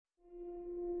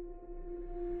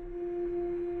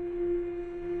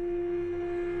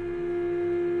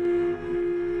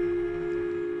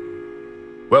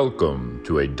Welcome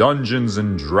to a Dungeons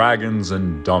and Dragons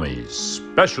and Dummies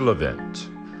special event,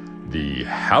 the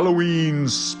Halloween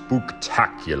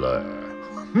Spooktacular.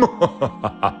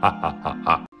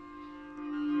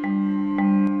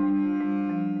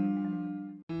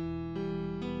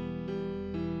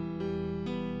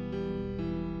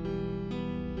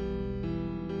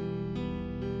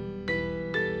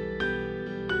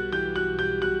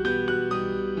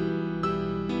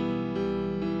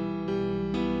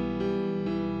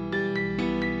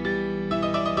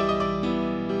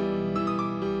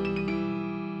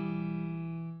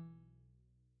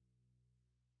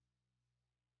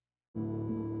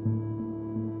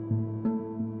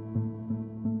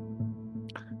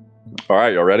 All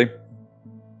right, y'all ready?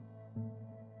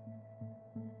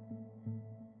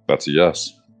 That's a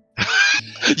yes.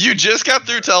 You just got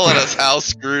through telling us how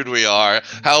screwed we are,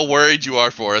 how worried you are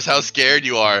for us, how scared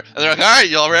you are, and they're like, "All right,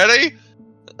 y'all ready?"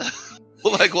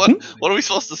 Like, what are we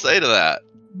supposed to say to that?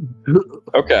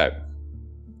 Okay.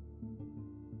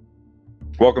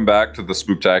 Welcome back to the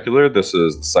Spooktacular. This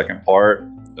is the second part.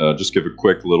 Just give a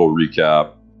quick little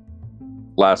recap.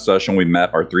 Last session, we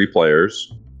met our three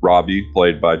players. Robbie,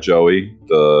 played by Joey,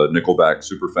 the Nickelback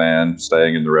superfan,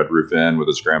 staying in the Red Roof Inn with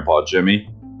his grandpa Jimmy.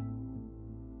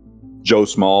 Joe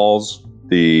Smalls,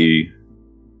 the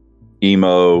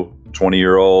emo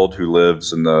 20-year-old who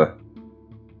lives in the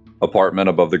apartment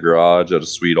above the garage at a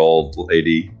sweet old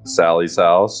lady Sally's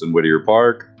house in Whittier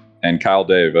Park. And Kyle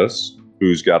Davis,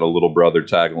 who's got a little brother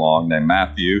tag along named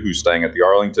Matthew, who's staying at the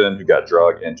Arlington, who got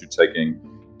drugged into taking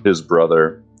his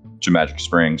brother to Magic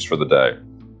Springs for the day.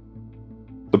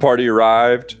 The party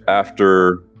arrived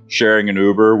after sharing an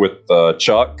Uber with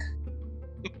Chuck.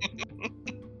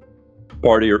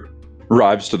 Party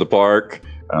arrives to the park.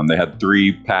 They had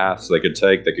three paths they could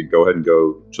take. They could go ahead and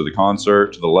go to the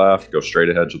concert, to the left, go straight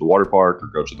ahead to the water park, or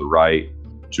go to the right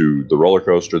to the roller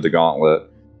coaster, the Gauntlet.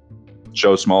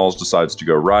 Joe Smalls decides to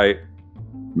go right,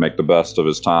 make the best of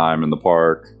his time in the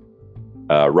park.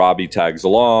 Robbie tags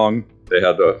along. They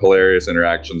had the hilarious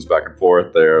interactions back and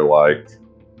forth there, like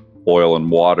oil and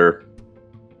water.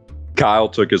 Kyle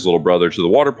took his little brother to the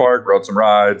water park, rode some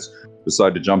rides,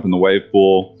 decided to jump in the wave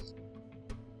pool.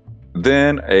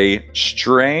 Then a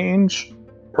strange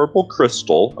purple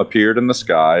crystal appeared in the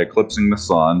sky, eclipsing the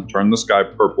sun, turned the sky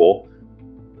purple.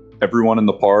 Everyone in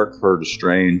the park heard a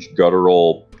strange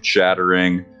guttural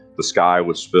chattering. The sky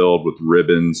was filled with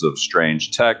ribbons of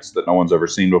strange text that no one's ever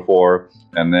seen before.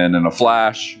 And then in a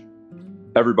flash,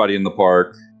 everybody in the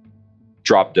park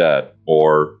dropped dead,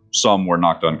 or some were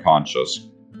knocked unconscious.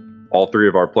 All three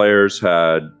of our players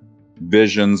had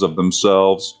visions of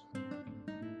themselves,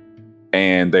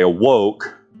 and they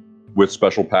awoke with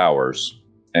special powers.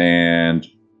 And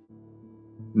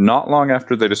not long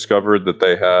after they discovered that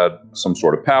they had some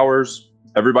sort of powers,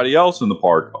 everybody else in the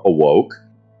park awoke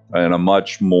in a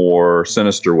much more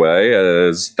sinister way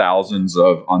as thousands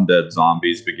of undead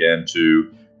zombies began to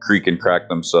creak and crack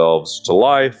themselves to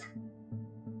life.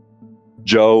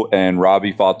 Joe and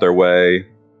Robbie fought their way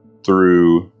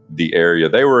through the area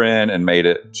they were in and made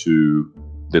it to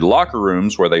the locker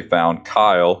rooms, where they found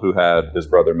Kyle, who had his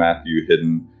brother Matthew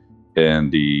hidden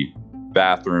in the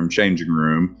bathroom changing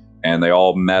room, and they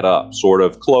all met up sort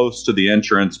of close to the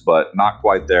entrance, but not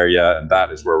quite there yet, and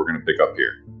that is where we're going to pick up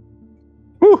here.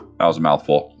 Whew, that was a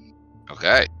mouthful.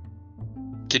 Okay.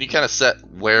 Can you kind of set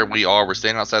where we are? We're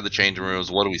standing outside the changing rooms.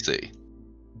 What do we see?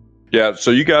 Yeah,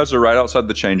 so you guys are right outside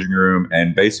the changing room,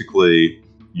 and basically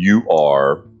you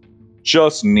are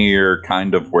just near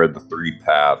kind of where the three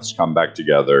paths come back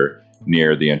together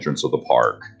near the entrance of the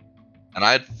park. And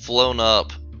I had flown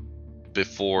up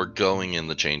before going in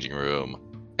the changing room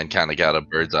and kind of got a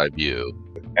bird's eye view.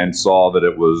 And saw that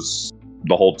it was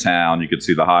the whole town. You could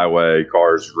see the highway,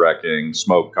 cars wrecking,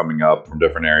 smoke coming up from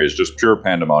different areas, just pure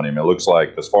pandemonium. It looks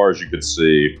like, as far as you could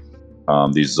see,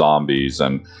 these zombies.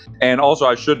 And also,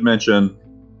 I should mention,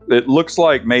 it looks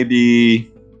like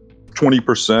maybe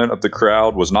 20% of the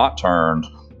crowd was not turned.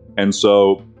 And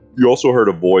so you also heard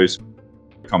a voice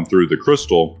come through the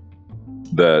crystal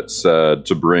that said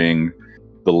to bring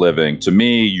the living to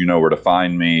me, you know where to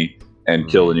find me, and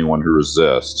kill anyone who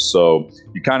resists. So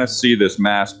you kind of see this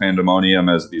mass pandemonium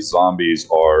as these zombies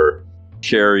are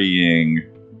carrying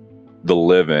the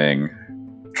living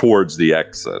towards the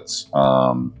exits.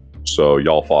 So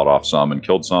y'all fought off some and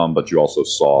killed some, but you also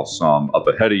saw some up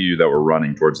ahead of you that were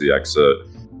running towards the exit,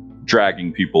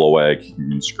 dragging people away,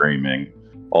 kicking and screaming,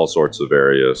 all sorts of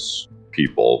various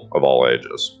people of all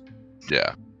ages.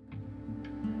 Yeah.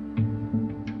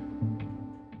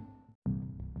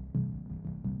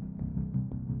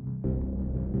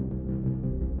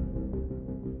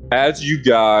 As you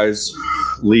guys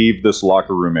leave this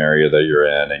locker room area that you're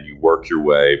in and you work your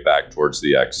way back towards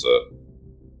the exit,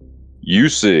 you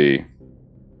see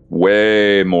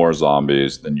way more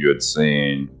zombies than you had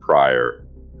seen prior.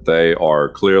 They are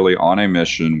clearly on a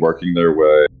mission, working their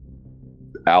way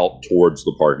out towards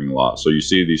the parking lot. So you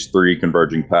see these three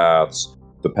converging paths,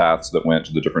 the paths that went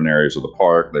to the different areas of the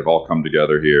park. They've all come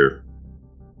together here.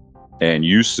 And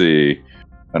you see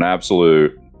an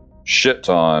absolute shit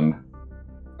ton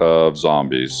of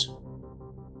zombies.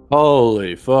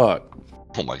 Holy fuck.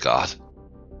 Oh my god.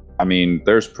 I mean,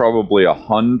 there's probably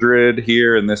 100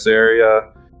 here in this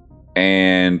area,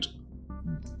 and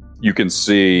you can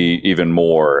see even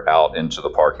more out into the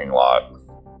parking lot.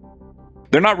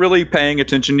 They're not really paying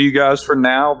attention to you guys for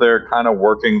now. They're kind of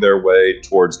working their way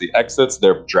towards the exits.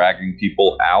 They're dragging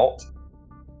people out.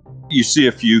 You see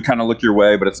a few kind of look your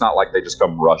way, but it's not like they just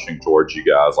come rushing towards you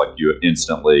guys like you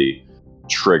instantly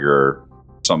trigger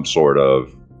some sort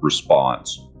of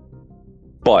response.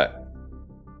 But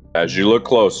as you look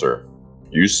closer,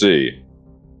 you see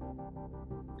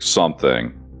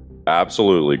something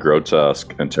absolutely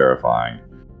grotesque and terrifying.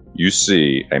 You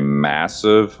see a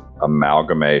massive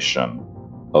amalgamation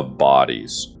of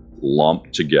bodies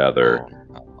lumped together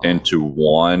into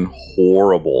one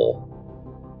horrible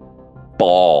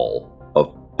ball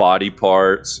of body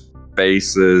parts,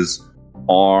 faces,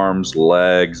 arms,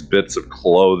 legs, bits of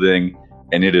clothing,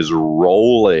 and it is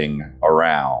rolling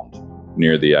around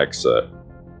near the exit.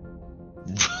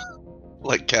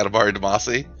 Like Katamari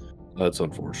Damacy? That's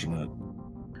unfortunate.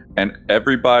 And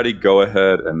everybody go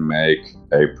ahead and make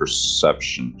a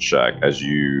perception check as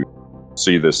you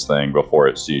see this thing before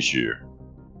it sees you.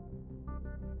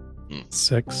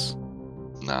 6.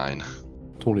 9.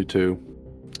 22.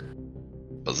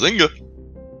 Bazinga!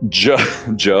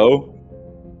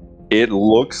 Joe, it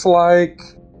looks like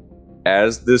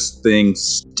as this thing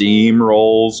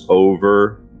steamrolls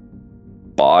over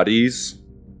bodies,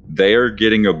 they are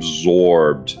getting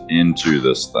absorbed into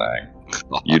this thing.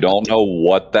 You don't know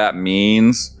what that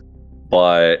means,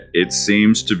 but it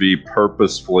seems to be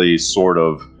purposefully sort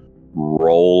of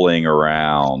rolling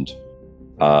around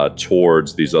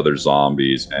towards these other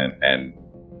zombies, and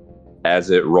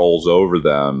as it rolls over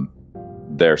them,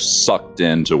 they're sucked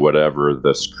into whatever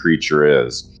this creature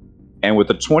is. And with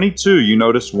the 22, you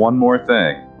notice one more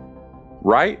thing.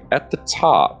 Right at the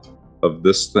top of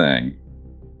this thing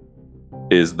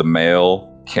is the male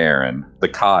Karen, the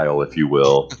Kyle, if you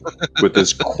will, with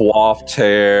his coiffed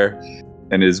hair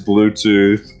and his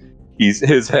Bluetooth.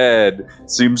 His head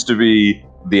seems to be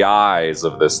the eyes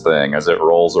of this thing as it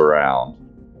rolls around.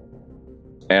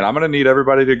 And I'm going to need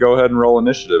everybody to go ahead and roll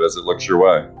initiative as it looks your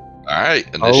way.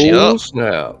 Alright, initiate Oh, up.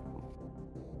 snap.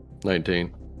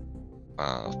 19.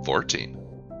 14.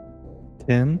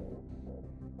 10.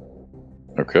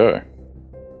 Okay.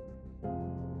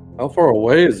 How far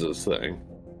away is this thing?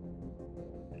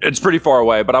 It's pretty far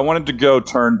away, but I wanted to go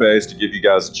turn-based to give you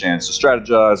guys a chance to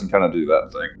strategize and kind of do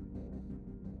that thing.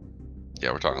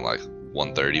 Yeah, we're talking like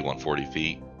 130, 140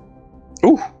 feet.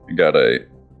 Ooh, you got a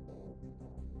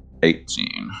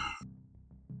 18.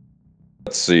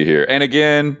 Let's see here. And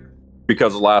again,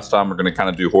 because last time we're going to kind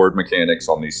of do horde mechanics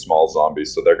on these small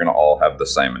zombies, so they're going to all have the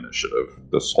same initiative.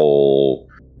 This whole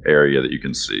area that you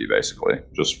can see, basically,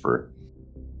 just for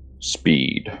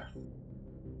speed.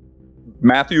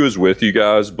 Matthew is with you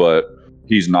guys, but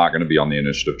he's not going to be on the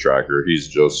initiative tracker. He's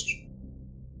just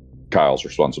Kyle's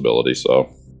responsibility, so...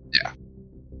 Yeah.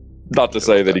 Not to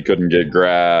say that he couldn't get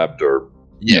grabbed or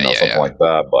something like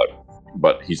that,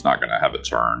 but he's not going to have a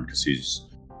turn because he's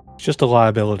Just a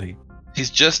liability.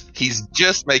 He's just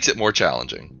makes it more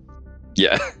challenging.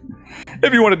 Yeah.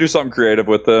 If you want to do something creative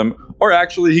with him, or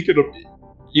actually he could,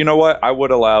 you know what? I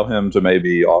would allow him to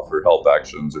maybe offer help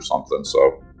actions or something.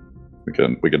 So we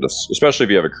can just, especially if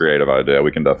you have a creative idea,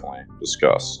 we can definitely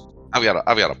discuss. I've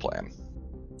got a plan.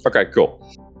 Okay,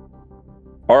 cool.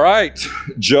 All right,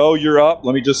 Joe, you're up.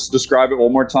 Let me just describe it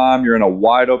one more time. You're in a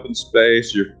wide open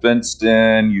space. You're fenced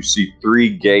in. You see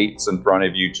 3 gates in front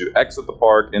of you to exit the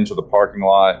park into the parking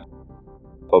lot.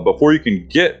 But before you can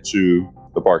get to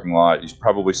the parking lot, you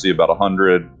probably see about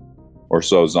 100 or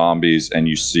so zombies, and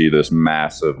you see this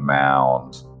massive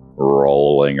mound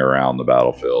rolling around the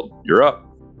battlefield. You're up.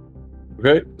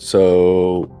 Okay,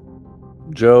 so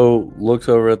Joe looks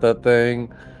over at that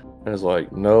thing and is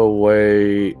like, no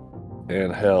way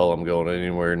in hell I'm going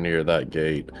anywhere near that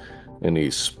gate. And he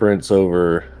sprints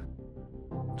over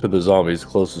to the zombies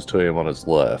closest to him on his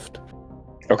left,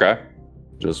 Okay.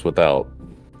 just without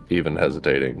even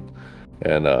hesitating,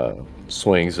 and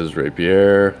swings his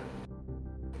rapier.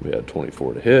 We had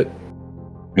 24 to hit,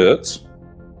 Hits.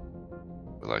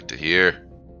 I'd like to hear.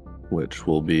 which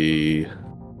will be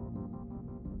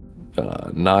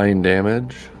 9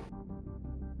 damage.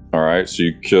 All right, so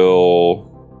you kill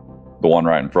the one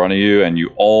right in front of you, and you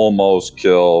almost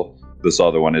kill this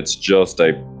other one. It's just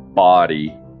a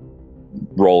body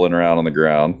rolling around on the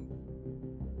ground.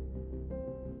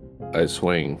 I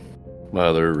swing my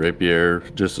other rapier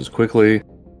just as quickly.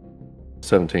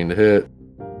 17 to hit.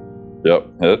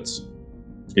 Yep, hits.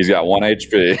 He's got 1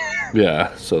 HP.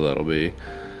 Yeah, so that'll be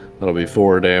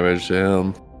 4 damage to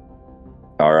him.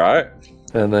 All right.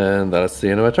 And then that's the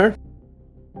end of my turn.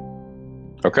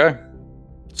 Okay.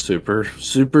 Super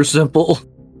simple.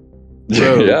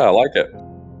 Yeah, I like it.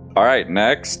 All right,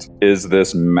 next is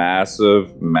this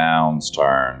massive mound's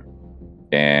turn.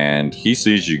 And he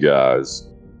sees you guys.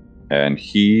 And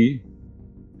he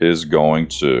is going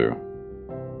to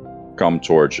come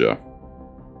towards you.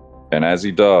 And as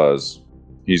he does,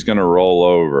 he's going to roll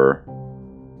over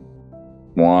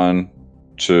 1,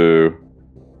 2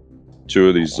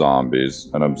 of these zombies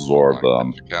and absorb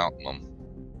them. Counting them.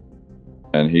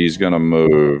 And he's going to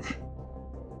move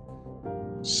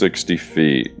 60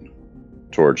 feet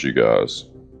towards you guys.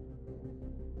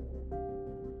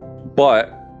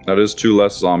 But that is 2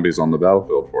 less zombies on the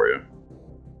battlefield for you.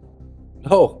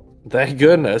 Oh, thank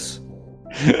goodness.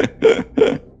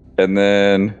 And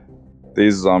then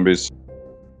these zombies,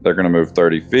 they're going to move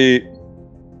 30 feet.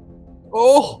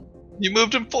 Oh! You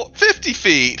moved him 50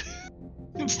 feet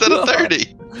instead of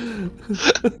 30.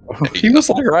 He was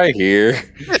like right here.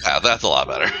 Yeah, that's a lot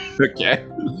better. Okay.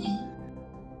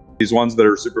 These ones that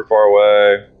are super far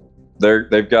away,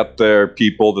 they've got their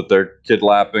people that they're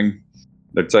kidnapping.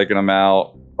 They're taking them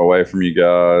out away from you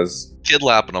guys.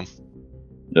 Kidnapping them.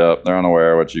 Yep, they're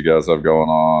unaware of what you guys have going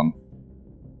on.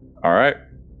 All right.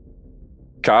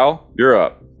 Kyle, you're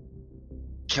up.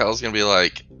 Kyle's gonna be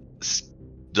like,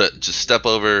 just step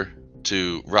over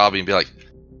to Robbie and be like,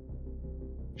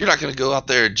 "You're not gonna go out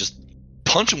there and just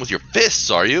punch him with your fists,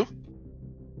 are you?"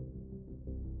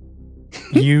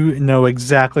 You know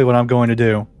exactly what I'm going to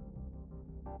do.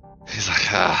 He's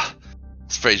like, I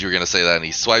was afraid you were gonna say that. And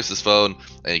he swipes his phone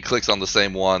and he clicks on the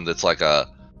same one that's like a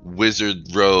wizard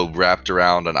robe wrapped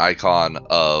around an icon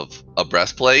of a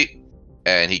breastplate,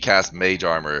 and he casts mage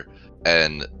armor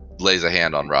and lays a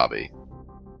hand on Robbie.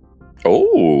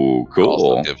 Oh, I'll cool.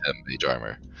 also give him mage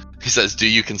armor. He says, "Do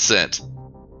you consent?"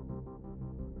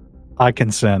 I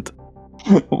consent.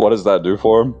 What does that do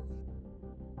for him?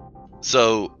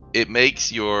 So it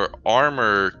makes your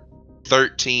armor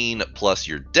 13 plus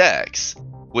your dex,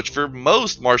 which for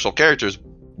most martial characters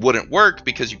wouldn't work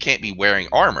because you can't be wearing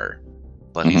armor.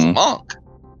 But he's a monk,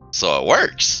 so it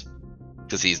works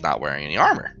because he's not wearing any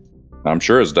armor. I'm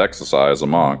sure his dex is high as a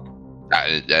monk.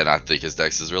 And I think his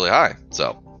dex is really high.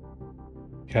 So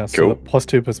Yeah, so Cool. that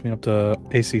 +2 puts me up to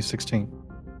AC 16.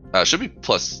 it should be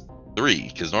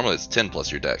 +3 because normally it's 10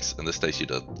 plus your dex, and this takes you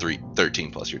to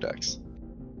 13 plus your dex.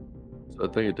 So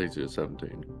I think it takes you to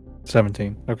 17.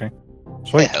 17. Okay.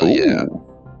 Sweet. Hell yeah.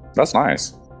 That's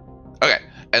nice. Okay,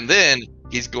 and then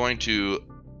he's going to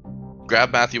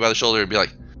grab Matthew by the shoulder and be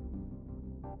like,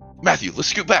 "Matthew, let's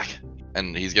scoot back."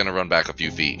 And he's going to run back a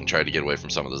few feet and try to get away from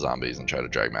some of the zombies and try to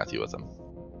drag Matthew with him.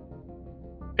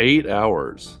 8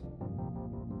 hours.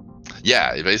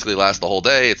 Yeah, it basically lasts the whole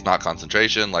day. It's not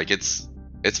concentration. Like, it's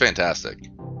fantastic.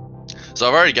 So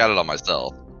I've already got it on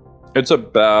myself. It's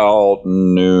about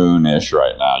noonish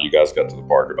right now. You guys got to the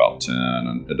park about 10,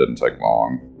 and it didn't take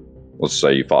long. Let's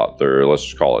say you fought through. Let's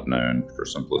just call it noon for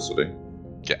simplicity.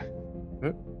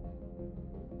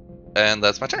 And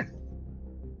that's my turn.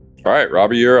 All right,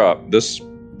 Robbie, you're up. This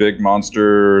big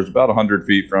monster is about 100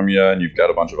 feet from you, and you've got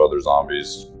a bunch of other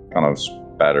zombies kind of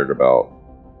spattered about.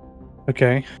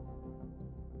 Okay.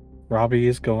 Robbie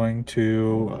is going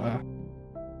to,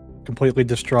 completely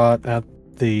distraught at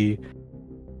the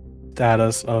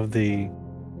status of the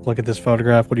look at this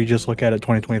photograph. What do you just look at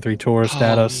 2023 tour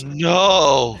status? Oh,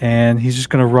 no. And he's just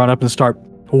going to run up and start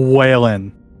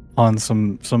wailing on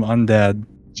some undead.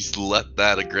 Just let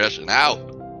that aggression out.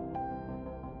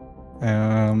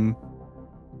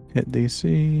 Hit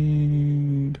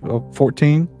DC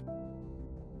 14,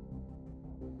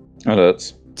 Oh,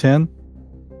 that's 10.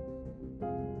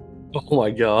 Oh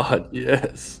my god,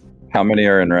 yes. how many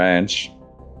are in range?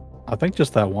 I think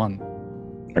just that one.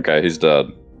 Okay, he's dead.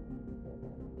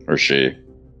 Or she.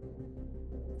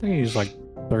 I think he's like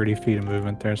 30 feet of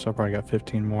movement there, so I probably got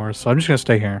 15 more. So I'm just going to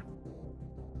stay here.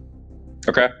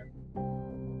 Okay.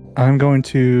 I'm going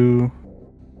to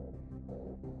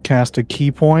cast a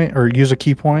key point or use a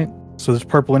key point. So this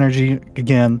purple energy,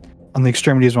 again, on the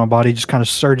extremities of my body, just kind of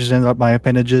surges in up my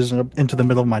appendages and up into the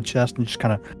middle of my chest and just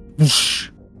kind of whoosh,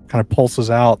 kind of pulses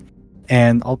out.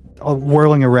 And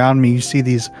whirling around me, you see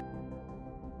these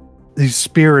these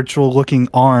spiritual looking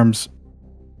arms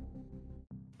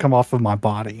come off of my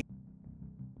body.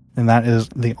 And that is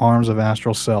the arms of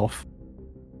Astral Self.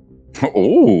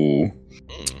 Ooh.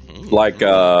 Mhm. Like,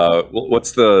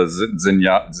 what's the Zen?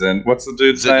 What's the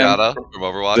dude's Zenyatta name? from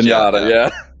Overwatch. Zenyatta, yeah.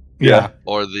 Yeah.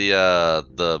 Or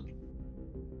the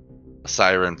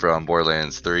Siren from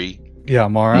Borderlands 3 Yeah,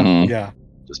 Mara. Mhm. Yeah.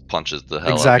 just punches the hell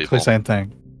out of Exactly people. same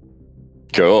thing.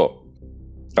 Cool.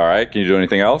 All right. Can you do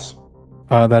anything else?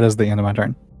 That is the end of my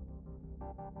turn.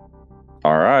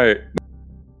 All right.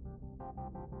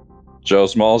 Joe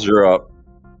Smalls, you're up.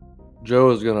 Joe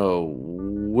is gonna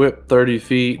whip 30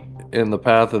 feet in the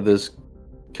path of this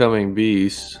coming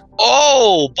beast,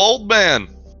 Oh, bold man!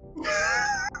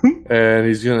 and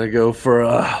he's gonna go for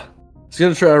he's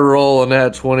gonna try to roll a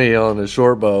nat 20 on his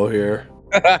short bow here.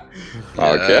 Okay.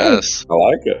 Yes. I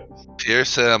like it.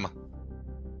 Pierce him.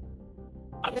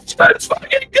 Let's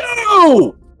fucking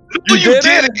go! No, you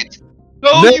did it? didn't!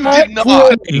 No, you Nat did not!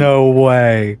 20. No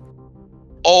way.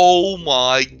 Oh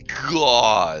my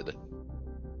god!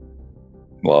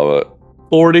 Love it.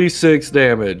 46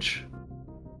 damage.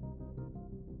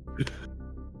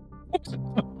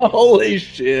 Holy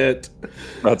shit.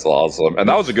 That's awesome. And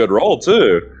that was a good roll,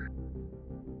 too.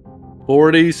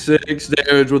 46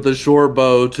 damage with a short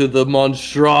bow to the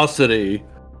monstrosity.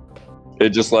 It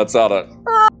just lets out a.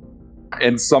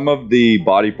 And some of the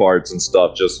body parts and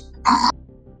stuff just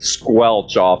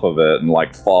squelch off of it and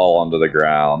like fall onto the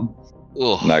ground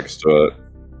Ugh. next to it.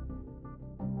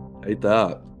 Hate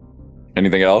that.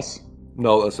 Anything else?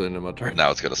 No, that's the end of my turn.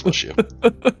 Now it's gonna smush you.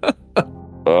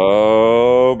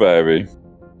 Oh, baby.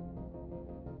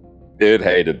 It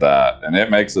hated that. And it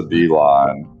makes a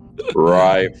beeline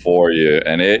right for you.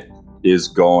 And it is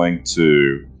going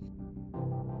to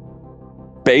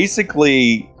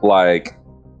basically, like,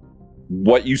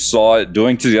 what you saw it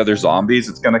doing to the other zombies,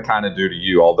 it's going to kind of do to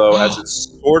you. Although, as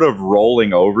it's sort of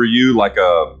rolling over you like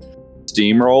a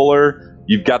steamroller,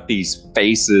 you've got these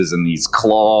faces and these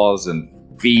claws and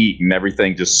feet and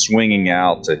everything just swinging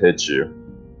out to hit you.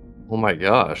 Oh my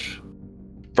gosh.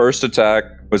 First attack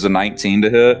was a 19 to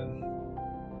hit.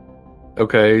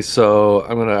 Okay, so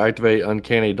I'm going to activate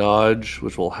Uncanny Dodge,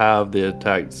 which will have the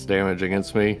attack's damage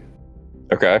against me.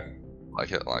 Okay.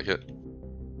 Like it.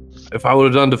 If I would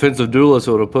have done Defensive Duelist,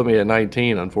 it would have put me at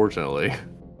 19, unfortunately.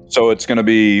 So it's going to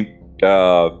be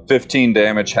 15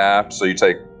 damage half, so you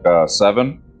take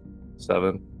 7.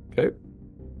 7. Okay.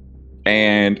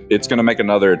 And it's going to make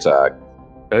another attack.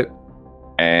 Okay.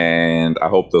 And I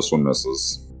hope this one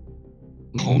misses.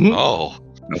 Oh no.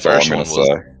 That's First all I'm one going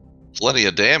to was- say. Plenty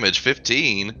of damage,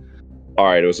 15. All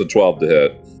right, it was a 12 to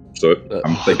hit. So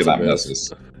I'm thinking That's that a miss.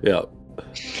 misses. Yeah.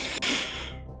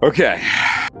 Okay.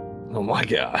 Oh my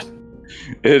god.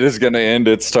 It is going to end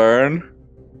its turn.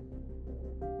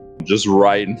 Just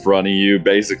right in front of you,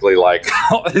 basically like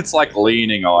it's like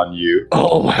leaning on you.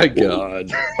 Oh my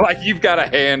god. Like you've got a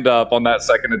hand up on that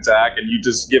second attack and you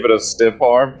just give it a stiff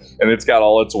arm and it's got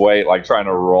all its weight like trying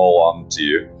to roll onto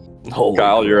you. Holy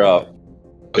Kyle, you're crap. up.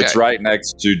 It's right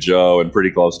next to Joe and pretty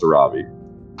close to Robbie.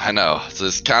 I know. So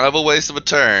it's kind of a waste of a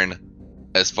turn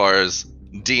as far as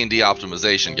D&D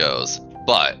optimization goes.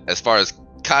 But as far as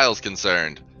Kyle's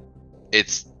concerned,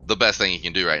 it's the best thing he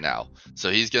can do right now. So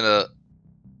he's going to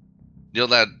kneel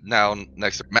down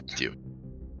next to Matthew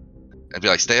and be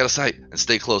like, stay out of sight and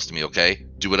stay close to me, okay?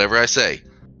 Do whatever I say,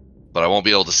 but I won't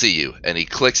be able to see you. And he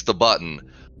clicks the button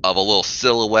of a little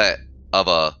silhouette of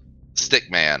a stick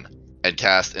man and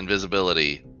cast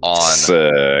invisibility on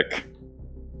Sick.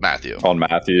 Matthew. On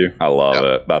Matthew. I love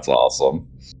it. That's awesome.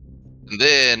 And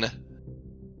then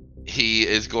he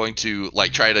is going to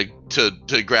like try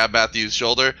to grab Matthew's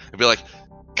shoulder and be like,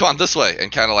 come on this way,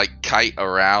 and kind of like kite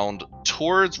around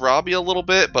towards Robbie a little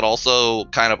bit, but also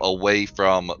kind of away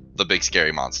from the big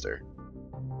scary monster.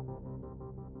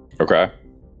 Okay.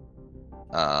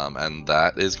 And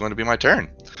that is going to be my turn.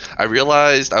 I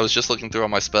realized I was just looking through all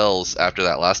my spells after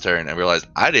that last turn and realized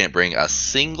I didn't bring a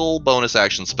single bonus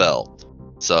action spell.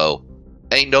 So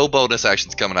ain't no bonus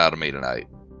actions coming out of me tonight.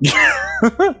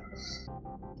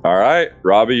 All right,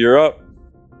 Robbie, you're up.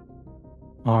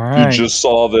 All right. You just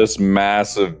saw this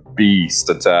massive beast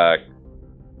attack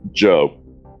Joe.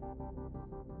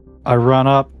 I run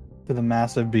up to the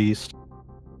massive beast.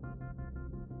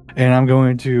 And I'm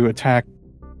going to attack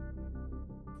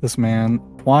this man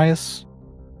twice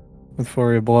with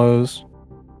Flurry of Blows.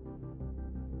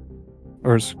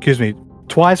 Or, excuse me,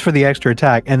 twice for the extra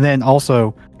attack. And then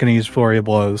also going to use Flurry of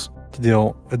Blows to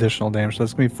deal additional damage. So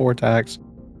that's going to be 4 attacks.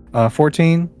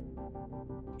 14.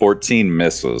 14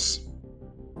 misses.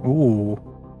 Ooh.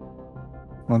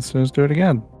 Let's just do it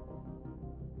again.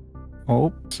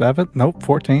 Oh, 7. Nope,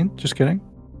 14. Just kidding.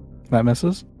 That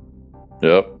misses.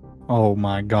 Yep. Oh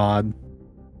my god.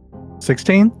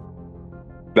 16?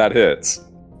 That hits.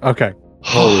 Okay.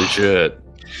 Holy shit.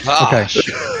 Okay.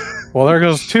 Well, there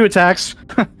goes 2 attacks.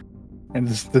 And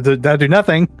that do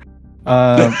nothing.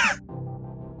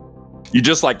 You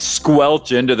just like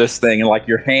squelch into this thing and like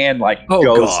your hand like Oh,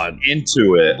 goes God.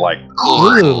 into it. Like,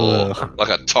 Ugh. Like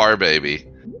a tar baby.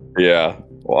 yeah.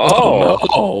 Oh,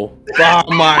 no. Oh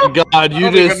my god, you I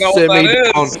don't even just know sent what me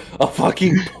that down is. a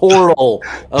fucking portal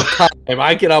of time.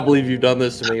 I cannot believe you've done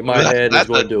this to me. My head is That's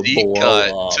going a to deep blow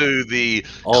cut up. to the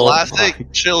Oh classic my-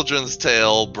 children's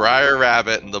tale, Briar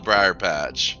Rabbit and the Briar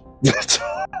Patch.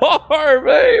 Tar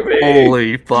baby.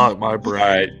 Holy fuck, my All brain.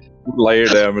 right. Lay your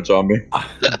damage on me.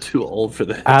 I'm too old for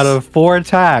this. Out of 4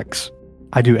 attacks,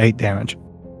 I do 8 damage.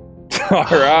 All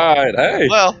right. Hey.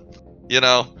 Well,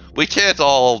 we can't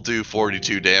all do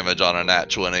 42 damage on a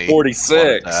nat 20.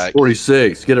 46. attack.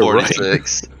 46. Get it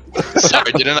 46.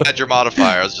 Sorry, didn't add your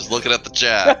modifier. I was just looking at the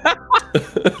chat.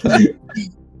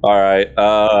 All right. You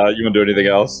want to do anything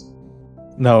else?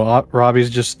 No,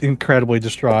 Robbie's just incredibly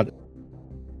distraught.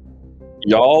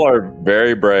 Y'all are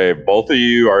very brave. Both of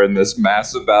you are in this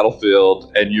massive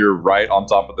battlefield, and you're right on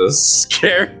top of this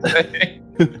scary thing.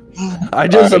 I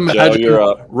just All right, Joe, imagine you're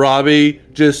up. Robbie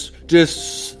just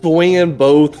swinging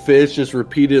both fists just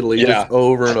repeatedly, Yeah. just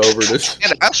over and over. Just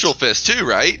And Astral Fist too,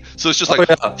 right? So it's just Oh, like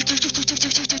yeah.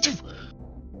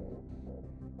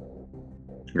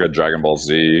 Good Dragon Ball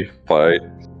Z fight.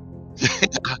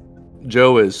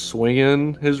 Joe is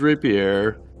swinging his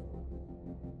rapier.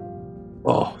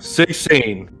 Oh,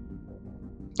 16.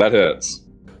 That hits.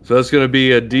 So that's going to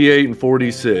be a D8 and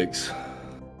 46.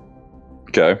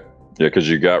 Okay. Yeah, because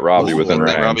you got Robbie within Well,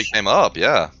 then range. Robbie came up,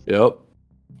 yeah. Yep.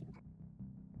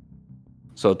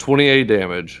 So 28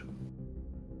 damage.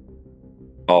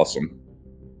 Awesome.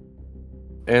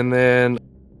 And then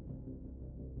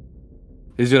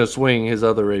he's going to swing his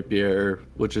other rapier,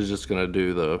 which is just going to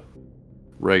do the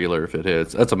regular if it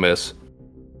hits. That's a miss.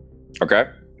 Okay.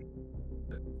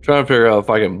 Trying to figure out if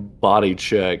I can body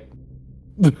check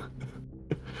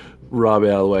Robbie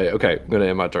out of the way. Okay, I'm going to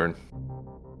end my turn.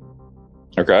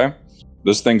 Okay.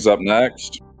 This thing's up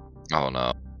next. Oh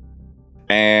no.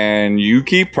 And you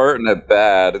keep hurting it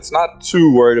bad. It's not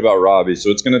too worried about Robbie, so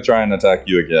it's going to try and attack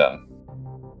you again.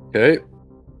 Okay.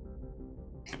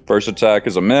 First attack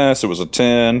is a miss. It was a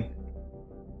 10.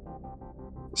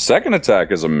 Second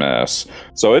attack is a miss.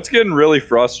 So it's getting really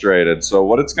frustrated. So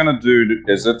what it's going to do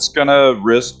is it's going to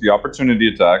risk the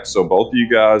opportunity attack. So both of you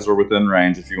guys are within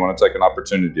range if you want to take an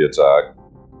opportunity attack.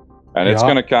 And it's Yeah.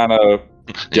 going to kind of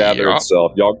gather Yeah.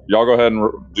 itself. Y'all go ahead and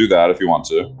do that if you want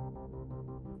to.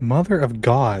 Mother of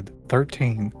God,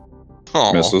 13.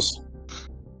 Oh. Misses.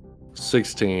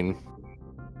 16.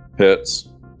 Hits.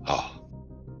 Oh.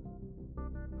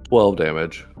 12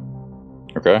 damage.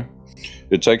 Okay.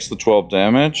 It takes the 12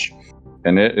 damage,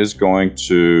 and it is going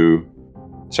to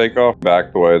take off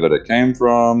back the way that it came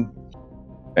from,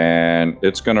 and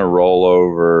it's going to roll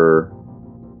over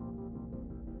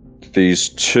these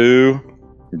two,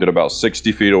 get about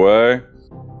 60 feet away,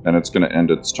 and it's going to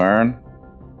end its turn.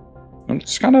 And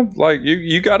it's kind of like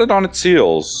you got it on its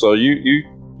heels, so you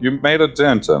made a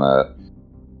dent in it.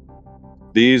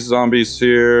 These zombies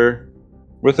here,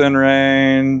 within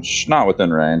range, not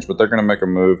within range, but they're going to make a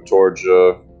move towards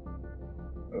you.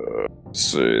 Let's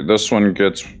see. This one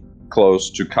gets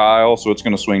close to Kyle, so it's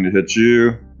going to swing to hit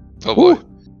you. Oh boy.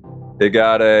 Woo. It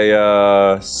got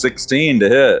a 16 to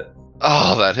hit.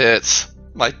 Oh, that hits.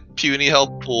 My puny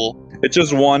health pool. It's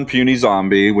just one puny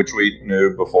zombie, which we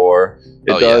knew before.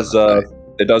 It Oh, yeah, does.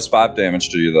 It does 5 damage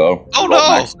to you, though. Oh, Real no!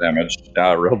 Max damage.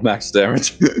 Yeah, real max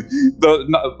damage. A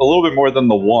little bit more than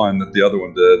the one that the other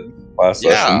one did last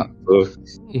Yeah. session.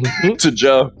 So, to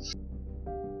Joe.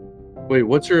 Wait,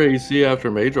 what's your AC after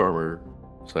mage armor,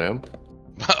 Sam?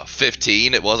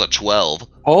 15. It was a 12.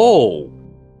 Oh!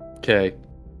 Okay.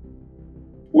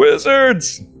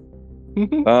 Wizards!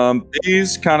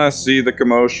 These kind of see the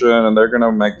commotion, and they're going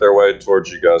to make their way towards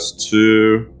you guys,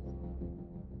 too.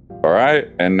 All right,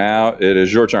 and now it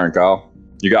is your turn, Kyle.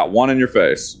 You got one in your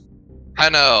face. I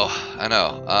know.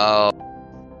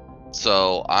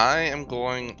 So I am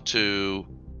going to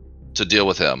deal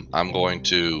with him. I'm going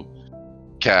to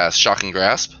cast Shocking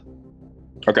Grasp.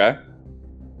 Okay.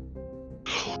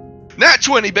 Nat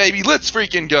 20, baby. Let's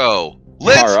freaking go.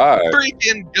 Let's All right.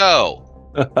 freaking go.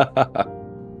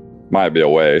 Might be a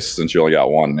waste since you only got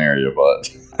one near you,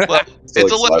 but Well, Still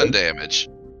it's 11 excited. damage.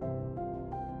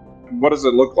 What does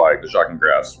it look like, the shocking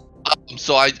grasp?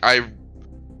 So I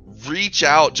reach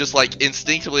out just like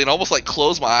instinctively and almost like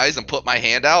close my eyes and put my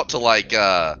hand out to like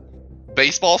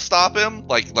baseball stop him,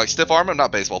 like stiff arm him,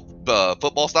 not baseball,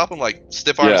 football stop him, like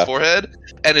stiff arm his forehead.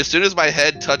 And as soon as my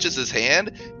head touches his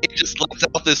hand, it just lets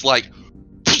out this like,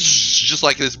 just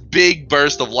like this big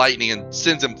burst of lightning and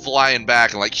sends him flying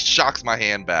back and like shocks my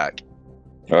hand back.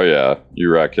 Oh yeah, you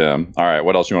wreck him. All right,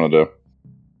 what else you want to do?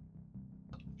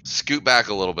 Scoot back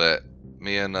a little bit.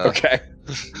 Me and Okay.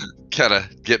 kind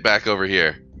of get back over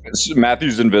here.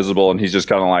 Matthew's invisible and he's just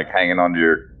kind of like hanging onto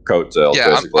your coattails. Yeah,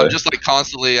 basically. I'm just like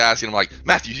constantly asking him, like,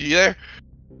 Matthew, you there?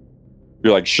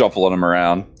 You're like shuffling him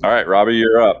around. All right, Robbie,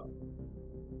 you're up.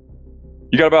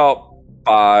 You got about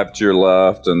 5 to your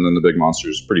left, and then the big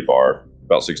monster's pretty far,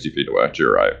 about 60 feet away to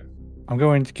your right. I'm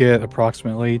going to get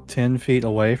approximately 10 feet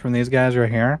away from these guys right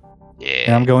here. Yeah.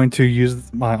 And I'm going to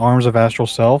use my Arms of Astral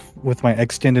Self with my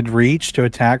extended reach to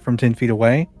attack from 10 feet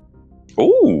away.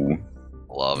 Ooh.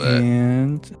 Love it.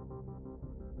 And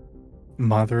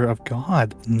Mother of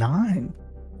God, 9.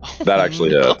 That actually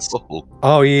hits.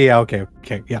 Oh, yeah, okay,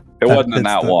 yeah. It wasn't in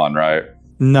that one, right?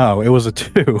 No, it was a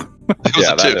 2. It was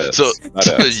Yeah, a that 2. is. So,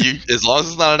 That is. you, as long as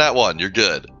it's not in that one, you're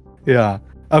good. Yeah.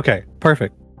 Okay,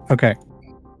 perfect. Okay.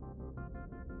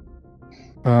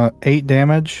 8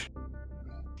 damage.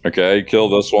 Okay, kill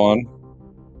this one.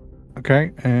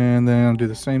 Okay, and then I'll do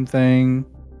the same thing.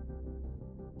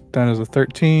 That is a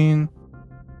 13.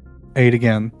 8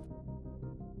 again.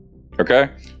 Okay,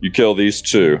 you kill these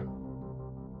 2.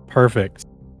 Perfect.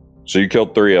 So you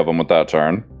killed 3 of them with that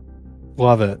turn.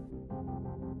 Love it.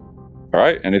 All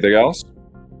right, anything else?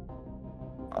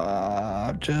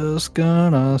 I'm just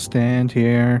gonna stand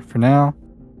here for now.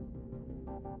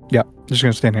 Yeah, just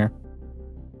gonna stand here.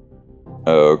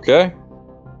 Okay.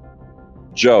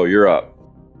 Joe, you're up.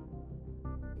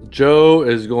 Joe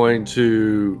is going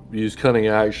to use cunning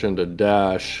action to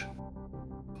dash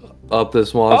up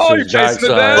this monster's you're chasing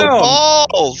it backside. down!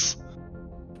 Balls!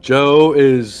 Joe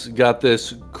is got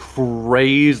this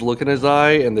crazed look in his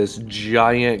eye and this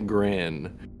giant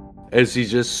grin as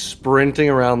he's just sprinting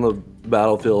around the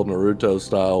battlefield Naruto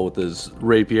style with his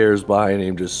rapiers behind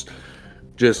him, just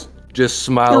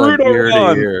smiling Naruto ear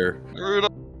run. to ear.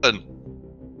 Naruto.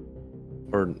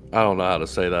 Or I don't know how to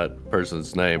say that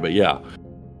person's name, but yeah.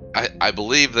 I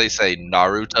believe they say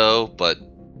Naruto, but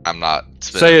I'm not.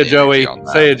 Say it, Joey.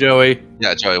 Say it, Joey.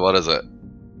 Yeah, Joey, what is it?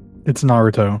 It's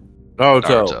Naruto.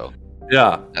 Naruto.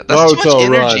 Yeah. That's too much Naruto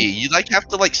energy. run. You like have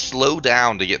to like slow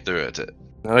down to get through it.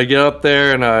 And I get up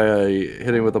there and I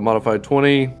hit him with a modified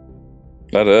 20,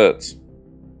 That hits.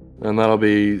 and that'll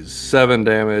be 7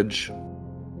 damage.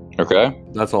 Okay.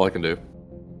 That's all I can do.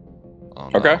 Oh,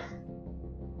 no. Okay.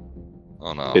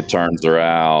 Oh no. It turns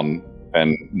around,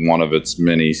 and one of its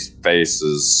many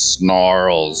faces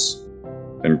snarls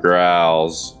and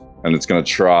growls, and it's going to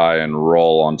try and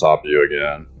roll on top of you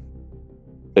again.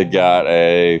 It got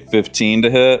a 15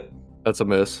 to hit. That's a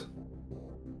miss.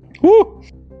 Woo!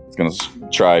 It's going to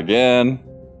try again.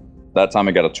 That time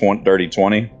it got a dirty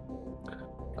 20.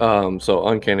 So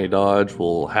Uncanny Dodge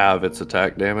will have its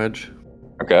attack damage.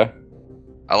 Okay.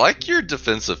 I like your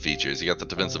defensive features. You got the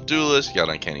defensive duelist. You got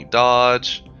uncanny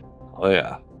dodge. Oh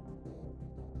yeah.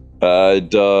 It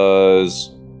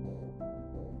does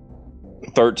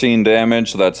 13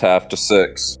 damage, so that's half to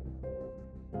 6.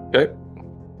 Okay.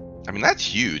 I mean, that's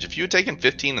huge. If you had taken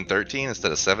 15 and 13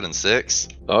 instead of 7 and 6.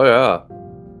 Oh yeah.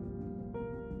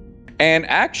 And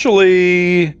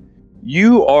actually,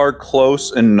 you are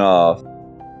close enough,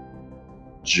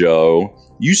 Joe.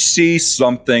 You see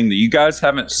something that you guys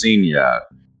haven't seen yet.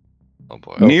 Oh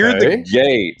boy. Near the Okay.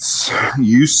 gates,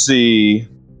 you see.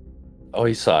 Oh,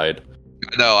 he sighed.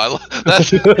 No,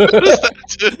 that's that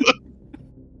too.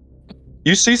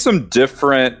 You see some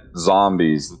different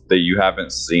zombies that you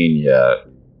haven't seen yet.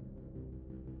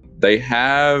 They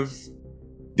have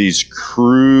these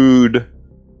crude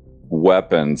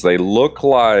weapons. They look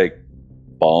like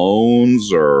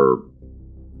bones or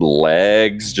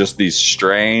legs, just these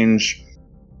strange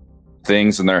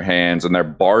things in their hands, and they're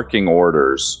barking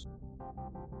orders.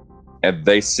 And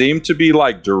they seem to be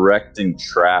like directing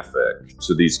traffic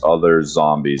to these other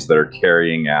zombies that are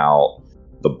carrying out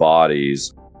the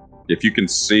bodies. If you can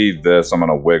see this, I'm going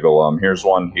to wiggle them. Here's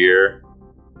one here.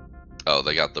 Oh,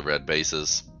 they got the red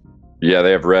bases. Yeah,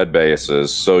 they have red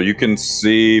bases. So you can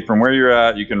see from where you're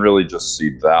at, you can really just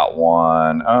see that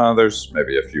one. There's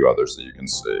maybe a few others that you can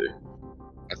see.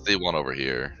 I see one over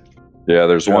here. Yeah,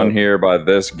 there's one here by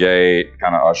this gate,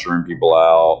 kind of ushering people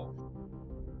out.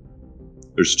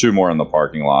 There's 2 more in the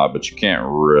parking lot, but you can't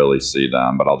really see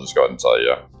them, but I'll just go ahead and tell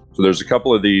you. So there's a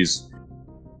couple of these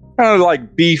kind of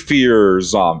like beefier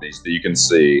zombies that you can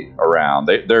see around.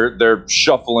 They're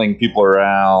shuffling people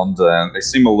around, and they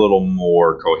seem a little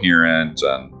more coherent.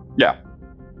 And yeah,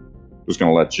 Just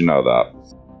gonna let you know that.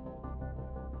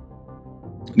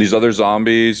 These other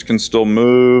zombies can still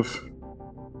move.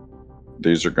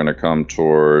 These are gonna come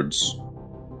towards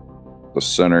the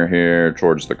center here,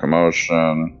 towards the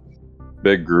commotion.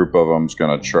 Big group of them's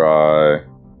gonna try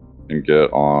and get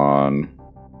on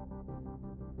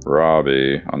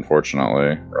Robbie,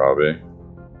 unfortunately. Robbie.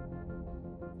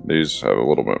 These have a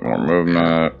little bit more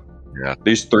movement. Yeah.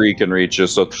 These 3 can reach you,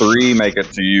 so 3 make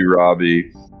it to you,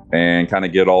 Robbie, and kind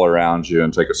of get all around you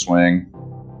and take a swing.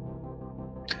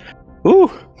 Ooh!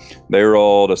 They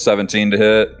rolled a 17 to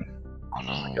hit. Oh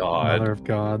no. God. Mother of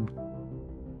God.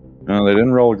 No, they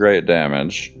didn't roll great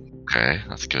damage. Okay,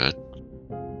 that's good.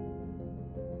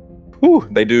 Ooh!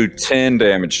 They do 10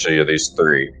 damage to you, these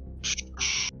 3.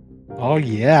 Oh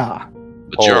yeah.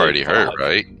 But you're Holy already hurt, fuck.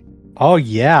 right? Oh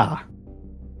yeah.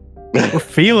 We're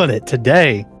feeling it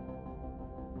today.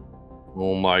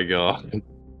 Oh my god.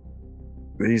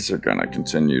 These are gonna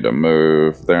continue to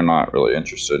move. They're not really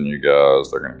interested in you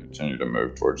guys. They're gonna continue to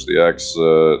move towards the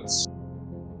exits.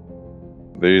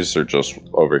 These are just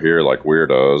over here like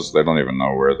weirdos. They don't even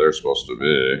know where they're supposed to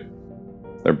be.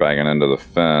 They're banging into the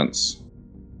fence.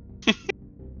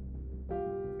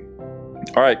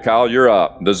 All right, Kyle, you're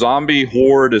up. The zombie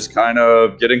horde is kind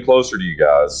of getting closer to you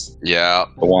guys. Yeah.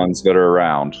 The ones that are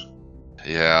around.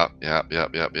 Yep.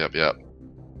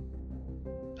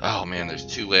 Oh man, there's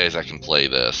 2 ways I can play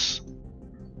this.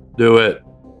 Do it.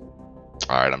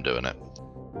 Alright, I'm doing it.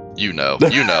 You know.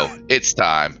 It's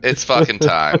time. It's fucking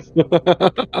time.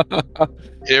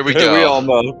 Here we go. We all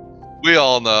know. We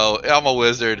all know. I'm a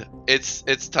wizard.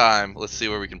 It's time. Let's see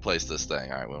where we can place this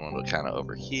thing. Alright, we want to kind of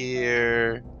over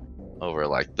here. Over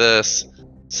like this.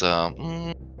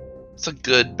 So, it's a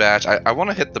good batch. I want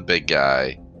to hit the big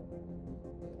guy.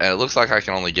 And it looks like I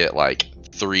can only get like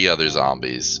 3 other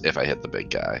zombies if I hit the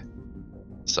big guy.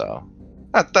 So,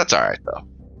 that's alright though.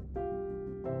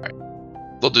 Alright.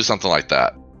 We'll do something like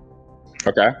that.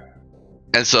 Okay.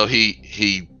 And so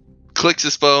he clicks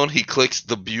his phone, he clicks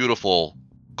the beautiful,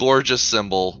 gorgeous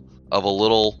symbol of a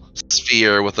little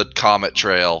sphere with a comet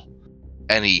trail,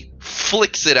 and he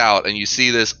flicks it out, and you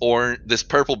see this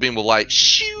purple beam of light.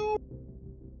 Shoo!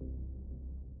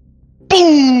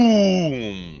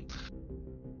 Boom!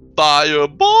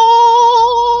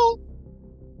 Fireball!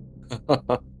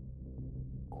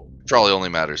 Probably only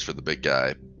matters for the big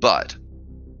guy, but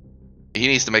he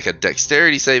needs to make a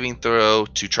dexterity saving throw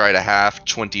to try to half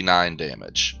 29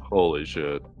 damage. Holy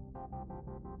shit.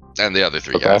 And the other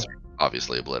 3 Okay. guys are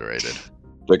obviously obliterated.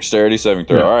 Dexterity saving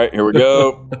throw. Yeah. All right, here we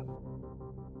go.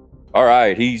 All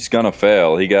right, he's gonna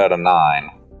fail. He got a 9.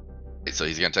 So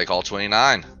he's going to take all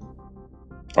 29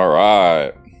 All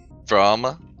right.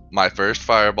 from my first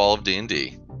fireball of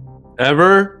D&D.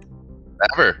 Ever?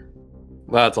 Ever.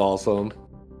 That's awesome.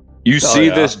 You see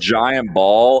yeah. this giant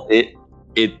ball?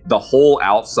 The whole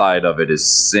outside of it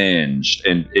is singed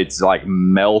and it's like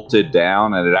melted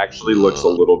down, and it actually looks a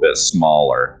little bit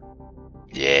smaller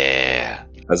Yeah.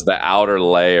 as the outer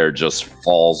layer just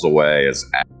falls away as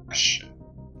ash.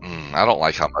 I don't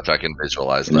like how much I can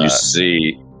visualize And you that.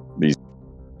 see these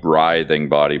writhing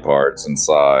body parts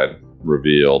inside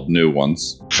revealed, new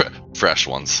ones. Fresh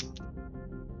ones.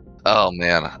 Oh,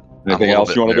 man. Anything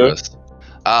else you want to do?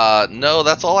 No,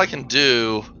 that's all I can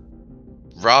do.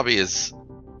 Robbie is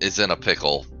in a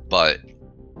pickle, but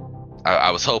I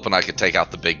was hoping I could take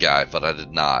out the big guy, but I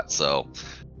did not, so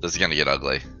this is going to get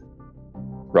ugly.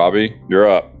 Robbie, you're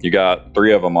up. You got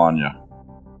 3 of them on you.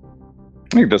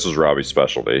 I think this is Robbie's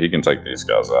specialty. He can take these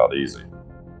guys out easy.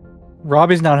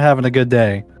 Robbie's not having a good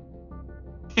day.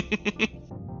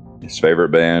 His favorite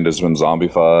band has been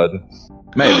zombified.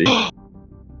 Maybe.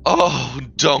 Oh,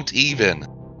 don't even.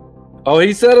 Oh,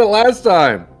 he said it last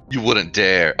time. You wouldn't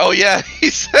dare. Oh, yeah, he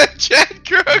said Jack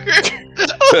Kroger.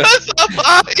 Oh, that's not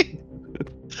mine.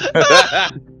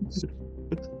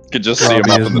 Could just see him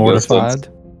Robbie up is in the mortified. distance.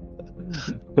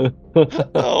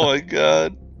 Oh, my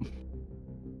God.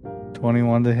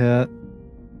 21 to hit.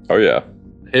 Oh, yeah.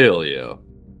 Hell yeah.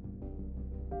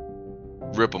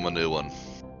 Rip him a new one.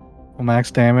 Max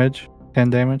damage.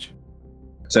 10 damage.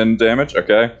 10 damage?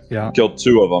 Okay. Yeah. Killed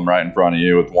 2 of them right in front of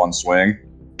you with one swing.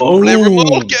 Oh,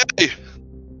 Okay.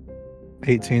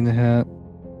 18 to hit.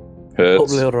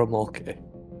 Hits. okay.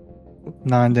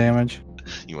 9 damage.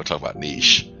 You want to talk about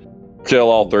niche? Kill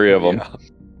all 3 of them. Yeah.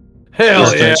 Hell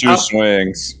Just in yeah. 2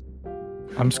 swings.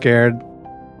 I'm scared.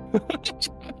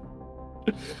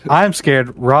 I'm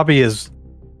scared. Robbie is.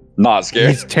 Not scared.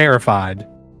 He's terrified.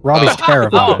 Robbie's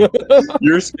terrified.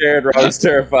 You're scared. Robbie's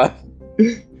terrified.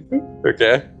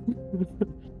 Okay.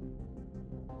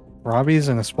 Robbie's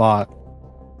in a spot.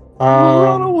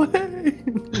 Run away.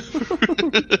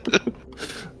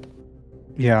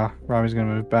 Yeah, Robbie's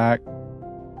gonna move back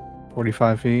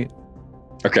 45 feet,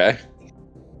 Okay.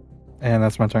 and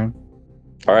that's my turn.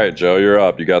 All right, Joe, you're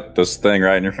up. You got this thing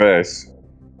right in your face.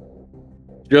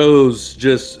 Joe's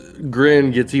grin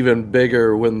gets even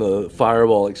bigger when the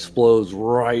fireball explodes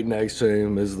right next to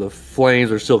him as the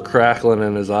flames are still crackling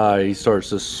in his eye. He starts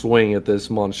to swing at this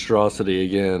monstrosity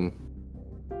again.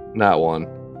 Not one.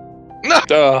 No! Ugh.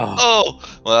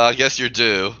 Oh! Well, I guess you're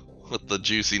due with the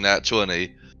juicy nat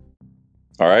 20.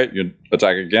 All right, you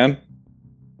attack again.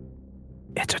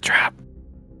 It's a trap.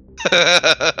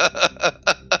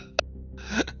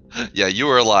 Yeah, you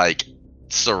were like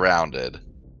surrounded.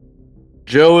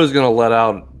 Joe is going to let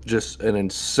out just an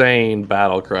insane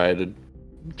battle cry to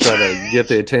try to get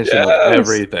the attention of Yes!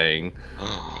 everything.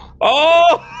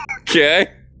 Oh, okay.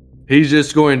 He's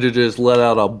just going to just let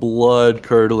out a blood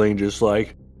curdling, just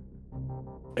like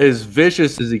as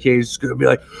vicious as he can. He's just going to be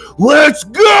like, "Let's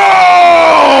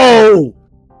go!"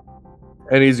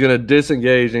 And he's going to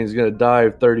disengage and he's going to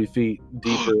dive 30 feet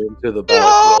deeper into the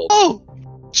battlefield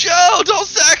No! Joe, don't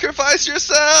sacrifice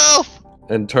yourself!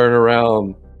 and turn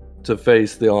around to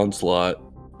face the onslaught.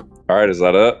 All right, is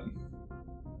that it?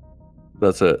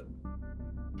 That's it.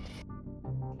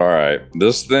 All right,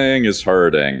 this thing is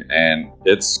hurting, and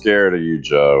it's scared of you,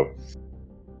 Joe.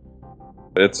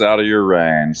 It's out of your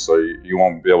range, so you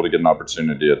won't be able to get an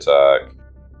opportunity attack.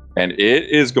 And it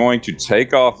is going to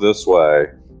take off this way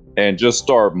and just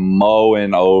start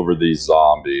mowing over these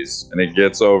zombies. And it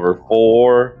gets over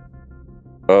 4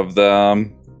 of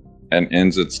them and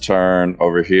ends its turn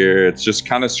over here. It's just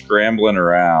kind of scrambling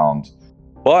around.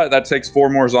 But that takes 4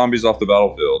 more zombies off the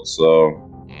battlefield, so...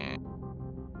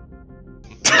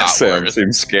 Not Sam worth.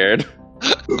 seems scared.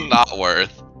 Not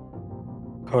worth.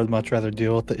 I would much rather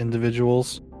deal with the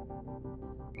individuals.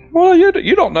 Well, you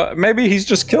don't know. Maybe he's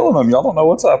just killing them. Y'all don't know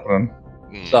what's happening.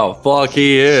 The fuck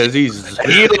he is. He's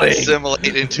healing.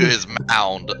 Assimilate into his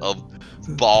mound of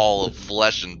ball of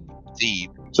flesh and teeth.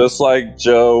 Just like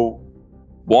Joe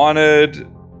wanted,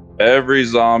 every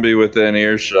zombie within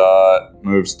earshot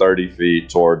moves 30 feet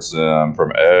towards him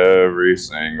from every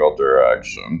single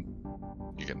direction.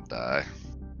 You can die.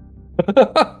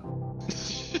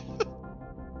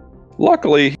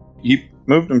 Luckily, he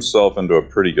moved himself into a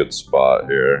pretty good spot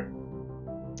here.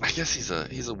 I guess he's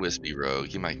a wispy rogue.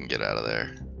 He might can get out of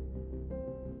there.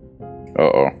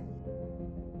 Uh-oh.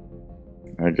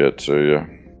 I get to you.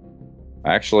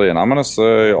 Actually, and I'm going to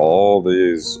say all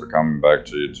these are coming back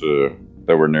to you, too.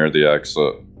 They were near the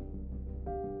exit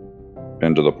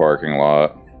into the parking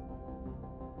lot.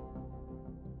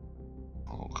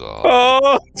 Oh, God.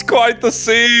 Oh, it's quite the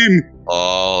scene!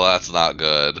 Oh, that's not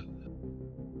good.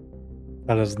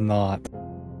 That is not.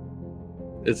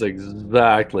 It's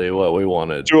exactly what we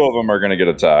wanted. 2 of them are going to get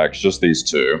attacks, just these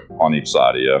 2 on each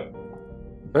side of you.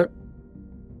 Okay.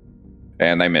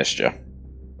 And they missed you.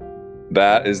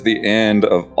 That is the end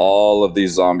of all of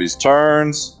these zombies'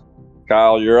 turns.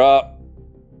 Kyle, you're up.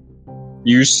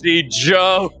 You see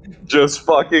Joe just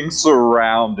fucking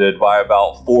surrounded by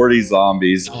about 40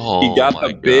 zombies. Oh, He got my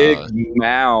the big God.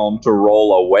 mound to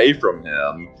roll away from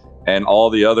him, and all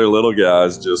the other little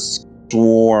guys just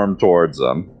swarm towards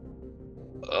him.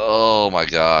 Oh my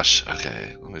gosh.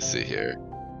 Okay, let me see here.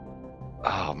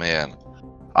 Oh man.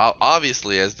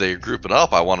 Obviously, as they're grouping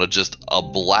up, I want to just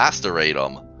obliterate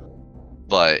them.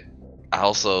 But I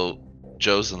also,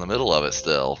 Joe's in the middle of it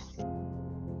still.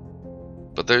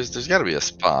 But there's got to be a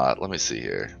spot. Let me see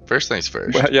here. First things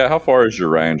first. Well, yeah, how far is your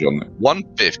range on that?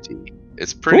 150.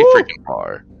 It's pretty Woo! freaking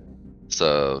far.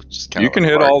 So just kind You of can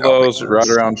like hit mark all out like those right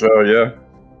this. around Joe, yeah.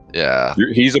 Yeah.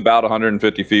 He's about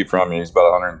 150 feet from you. He's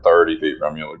about 130 feet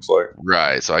from you, it looks like.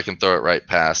 Right. So I can throw it right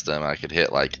past him. I could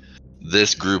hit like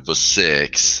this group of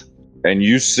 6. And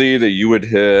you see that you would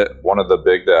hit one of the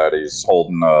big daddies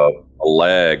holding a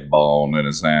leg bone in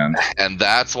his hand. And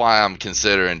that's why I'm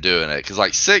considering doing it. Because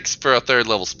like 6 for a 3rd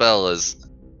level spell is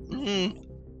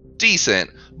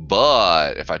decent.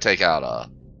 But if I take out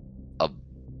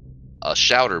a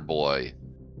shouter boy.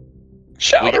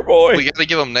 Shouter boy! We got to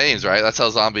give them names, right? That's how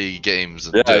zombie games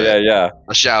do Yeah. it.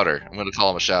 A shouter. I'm going to call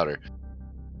him a shouter.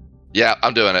 Yeah,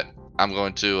 I'm doing it. I'm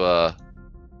going to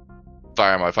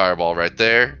fire my fireball right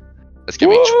there. That's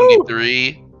going to be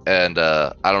 23. And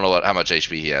I don't know how much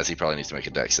HP he has. He probably needs to make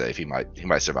a dex save. He might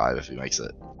survive if he makes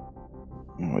it.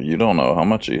 Well, you don't know how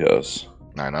much he has.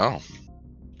 I know.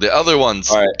 The other ones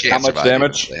All right, can't how much survive even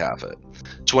damage? if they have it.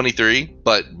 23,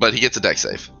 but he gets a dex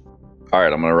save. All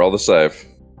right, I'm going to roll the save.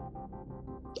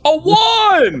 A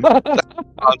 1!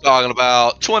 I'm talking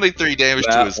about 23 damage to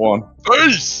That his one.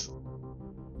 face.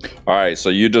 All right, so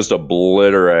you just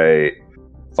obliterate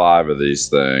 5 of these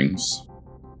things.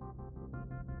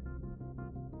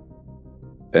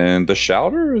 And the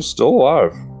Shouter is still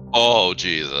alive. Oh,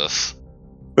 Jesus.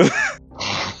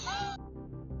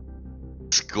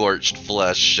 Scorched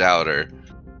flesh Shouter.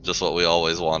 Just what we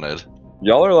always wanted.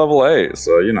 Y'all are level 8,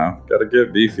 so, you know, gotta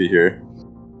get beefy here.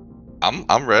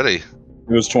 I'm ready. It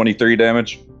was 23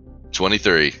 damage.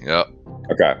 23, yep.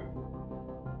 Okay.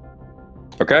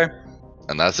 Okay.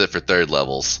 And that's it for third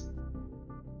levels.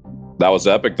 That was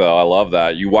epic, though. I love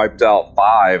that. You wiped out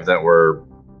 5 that were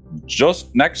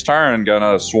just next turn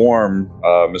gonna swarm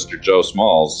Mr. Joe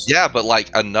Smalls. Yeah, but like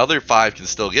another 5 can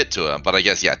still get to him. But I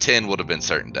guess, yeah, 10 would have been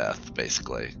certain death,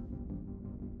 basically.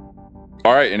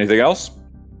 All right, anything else?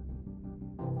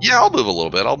 Yeah, I'll move a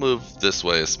little bit. I'll move this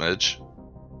way a smidge.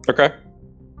 Okay.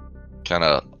 Kind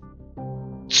of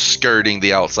skirting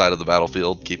the outside of the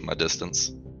battlefield, keeping my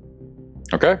distance.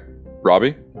 Okay.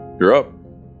 Robbie, you're up.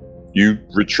 You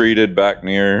retreated back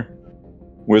near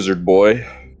Wizard Boy.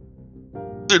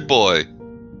 Wizard Boy!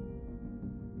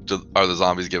 Are the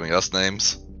zombies giving us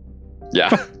names? Yeah.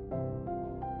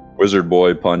 Wizard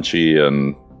Boy, Punchy,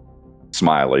 and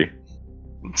Smiley.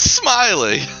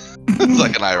 Smiley! It's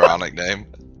like an ironic name.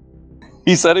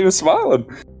 He said he was smiling.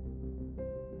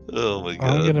 Oh my god.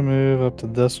 I'm gonna move up to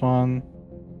this one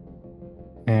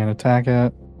and attack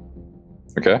it.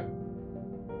 Okay.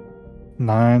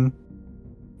 9.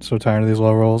 So tired of these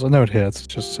low rolls. I know it hits. It's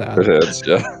just sad. It hits,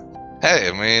 yeah. Hey,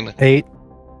 I mean, 8.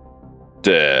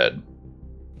 Dead.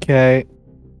 Okay.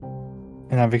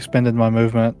 And I've expended my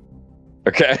movement.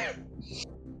 Okay.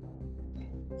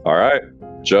 All right.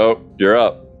 Joe, you're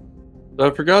up.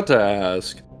 I forgot to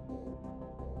ask.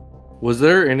 Was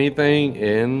there anything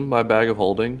in my bag of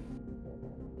holding?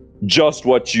 Just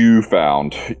what you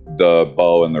found. The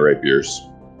bow and the rapiers.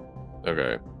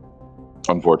 Okay.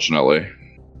 Unfortunately.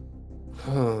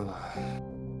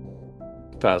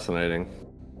 Fascinating.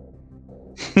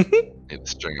 need a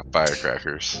string of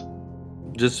firecrackers.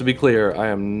 Just to be clear, I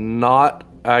am not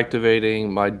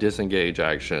activating my disengage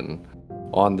action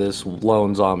on this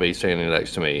lone zombie standing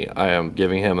next to me. I am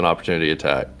giving him an opportunity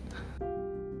attack.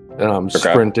 And I'm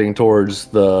sprinting towards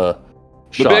the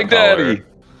Big Daddy.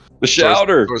 The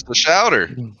Shouter. Towards the Shouter.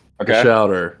 Okay. The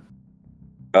Shouter.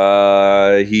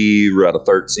 He read a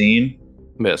 13.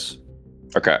 Miss.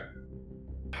 Okay.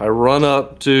 I run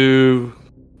up to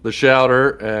the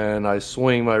Shouter and I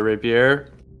swing my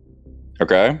rapier.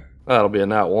 Okay. That'll be a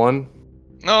nat 1.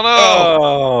 No, no.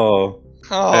 Oh.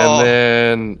 Oh. And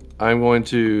then I'm going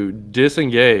to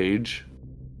disengage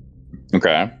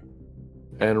Okay.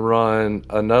 and run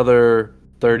another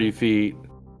 30 feet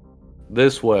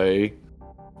this way.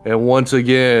 And once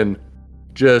again,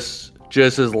 just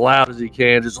as loud as he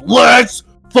can, just let's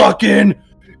fucking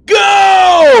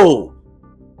go!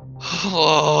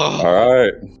 Oh, All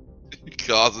right.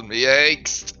 causing me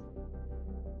angst.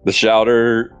 The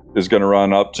Shouter is going to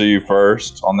run up to you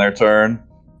first on their turn.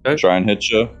 Okay. Try and hit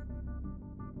you.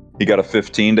 He got a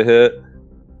 15 to hit.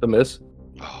 The miss.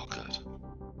 Oh, good.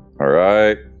 All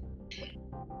right.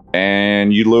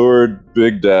 And you lured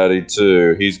Big Daddy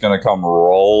too. He's going to come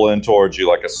rolling towards you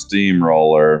like a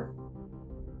steamroller.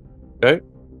 Okay.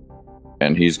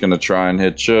 And he's going to try and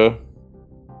hit you.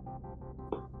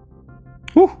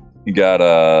 Whew. You got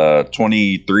a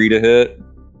 23 to hit.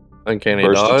 Uncanny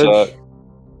First dodge. attack.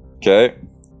 Okay.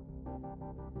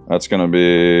 That's going to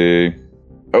be...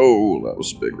 Oh, that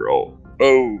was a big roll.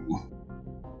 Oh.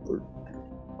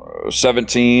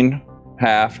 17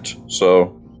 halved. So,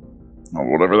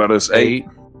 whatever that is, 8.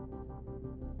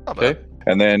 Not bad. Okay.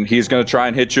 And then he's going to try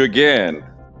and hit you again.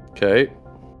 Okay.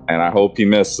 And I hope he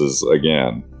misses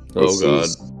again. Oh, God.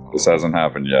 This hasn't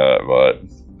happened yet, but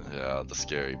Yeah, the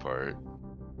scary part.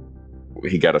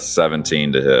 he got a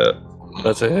 17 to hit.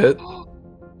 That's a hit.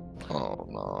 Oh,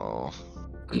 no.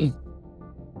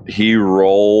 He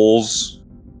rolls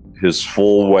his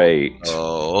full weight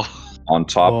Oh. on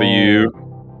top of you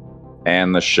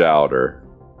and the Shouter.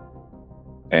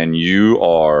 And you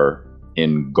are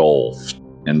engulfed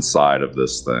inside of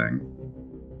this thing.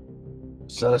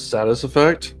 Is that a status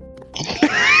effect?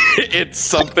 It's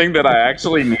something that I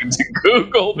actually need to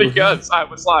Google because I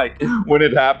was like, when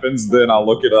it happens, then I'll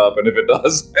look it up. And if it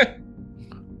does,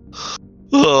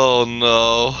 Oh,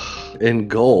 no.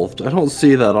 Engulfed. I don't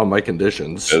see that on my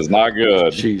conditions. it's not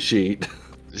good. Cheat sheet.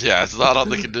 Yeah, it's not on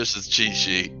the conditions cheat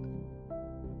sheet.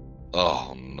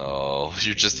 Oh, no.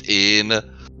 You're just in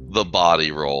the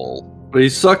body roll. But he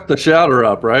sucked the Shouter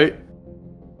up, right?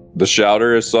 The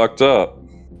Shouter is sucked up.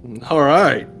 All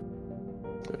right.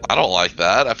 I don't like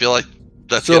that. I feel like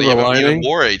that's Silver going to give him even lining.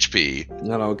 more HP.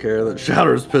 I don't care. That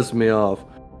Shouter's pissing me off.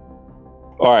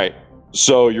 All right.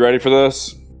 So you ready for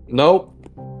this? Nope.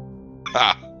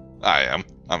 Ha! I am.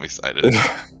 I'm excited.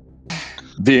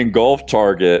 The engulfed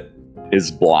target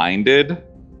is blinded,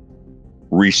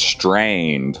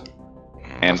 restrained,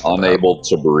 and That's not bad. unable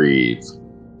to breathe.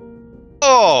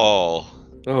 Oh,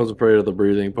 I was afraid of the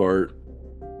breathing part.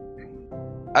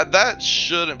 that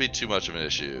shouldn't be too much of an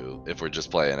issue if we're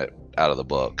just playing it out of the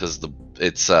book, because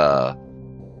it's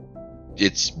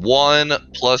 1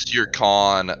 plus your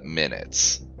con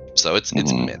minutes, so it's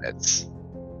Mhm. minutes.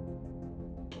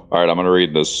 All right, I'm going to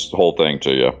read this whole thing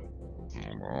to you.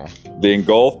 Oh, The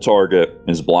engulfed target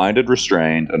is blinded,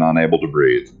 restrained, and unable to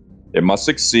breathe. It must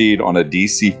succeed on a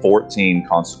DC 14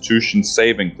 Constitution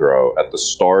saving throw at the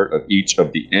start of each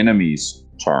of the enemy's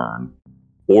turn,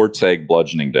 or take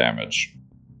bludgeoning damage.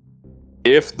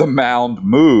 If the mound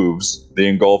moves, the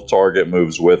engulfed target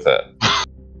moves with it.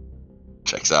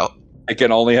 checks out. It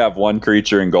can only have one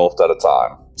creature engulfed at a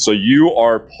time. So you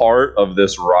are part of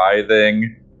this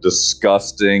writhing,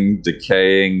 disgusting,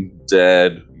 decaying,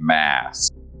 dead mass.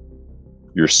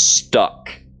 You're stuck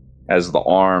as the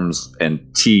arms and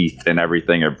teeth and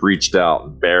everything have reached out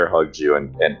and bear hugged you,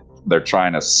 and they're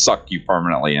trying to suck you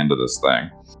permanently into this thing.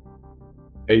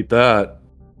 Hate that.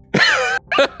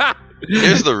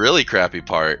 Here's the really crappy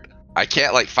part. I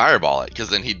can't like fireball it, because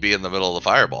then he'd be in the middle of the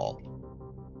fireball.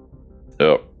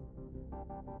 Yep.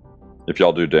 If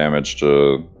y'all do damage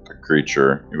to the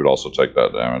creature, you would also take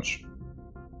that damage.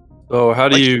 So how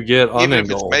do Like, you get Even if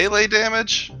it's unengulfed? melee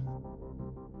damage?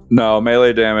 No,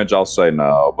 melee damage, I'll say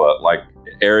no, but like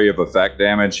area of effect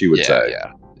damage, he would take.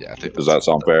 Yeah. I think Does that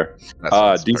sound fair?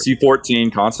 That's DC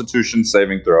 14 Constitution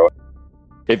saving throw.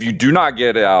 If you do not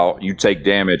get out, you take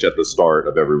damage at the start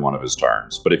of every one of his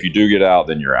turns. But if you do get out,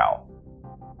 then you're out.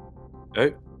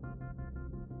 Okay.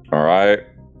 All right.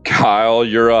 Kyle,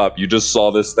 you're up. You just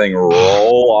saw this thing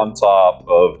roll on top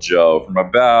of Joe from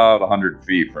about 100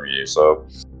 feet from you, so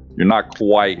you're not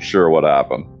quite sure what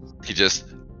happened. He just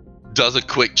does a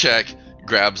quick check,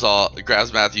 grabs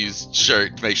Matthew's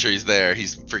shirt to make sure he's there.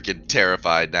 He's freaking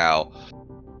terrified now.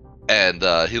 And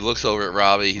he looks over at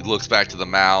Robbie. He looks back to the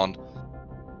mound.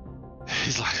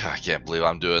 He's like, I can't believe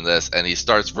I'm doing this. And he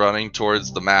starts running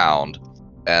towards the mound.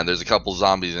 And there's a couple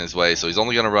zombies in his way, so he's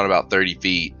only going to run about 30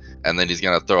 feet. And then he's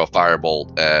going to throw a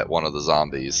firebolt at one of the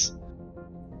zombies.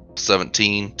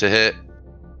 17 to hit.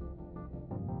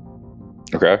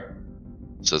 Okay.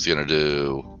 So it's going to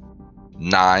do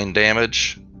 9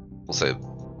 damage. We'll say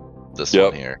this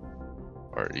Yep. one here.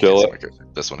 Or you Kill can see it. my cursor.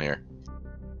 This one here.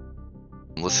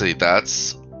 Let's see,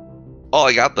 that's all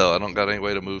I got though. I don't got any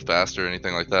way to move faster or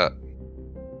anything like that.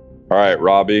 All right,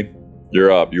 Robbie,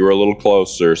 you're up. You were a little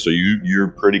closer, so you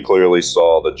pretty clearly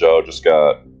saw that Joe just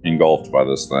got engulfed by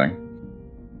this thing.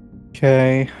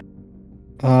 Okay.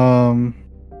 Gonna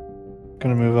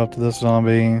move up to this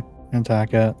zombie and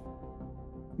attack it.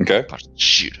 Okay. Punch the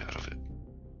shoot out of it.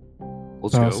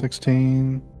 Let's go.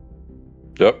 16,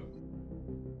 Yep.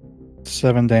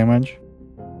 7 damage.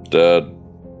 Dead.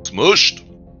 Smushed.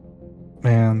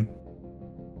 Man.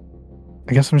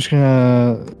 I guess I'm just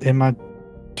gonna end my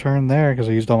turn there because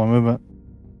I used all my movement.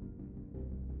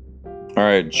 All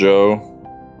right, Joe.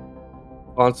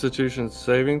 Constitution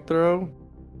saving throw.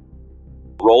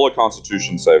 Roll a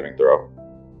Constitution saving throw.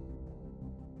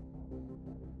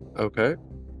 Okay.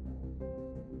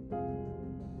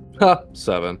 Ha,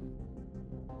 7.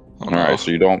 Oh, All right,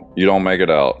 so you don't make it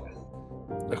out.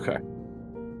 Okay.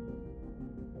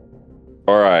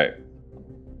 All right.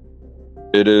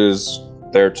 It is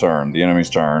their turn, the enemy's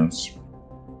turns.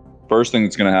 First thing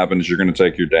that's going to happen is you're going to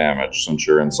take your damage since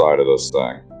you're inside of this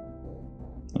thing.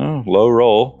 Oh, low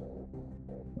roll.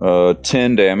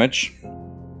 10 damage.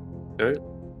 Okay.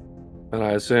 And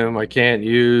I assume I can't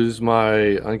use my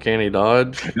uncanny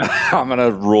dodge. I'm going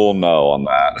to rule no on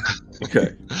that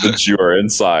Okay. since you are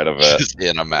inside of it. Just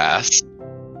in a mass.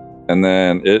 And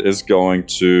then it is going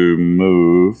to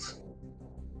move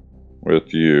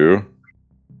with you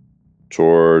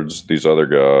towards these other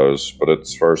guys, but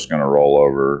it's first going to roll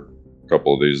over a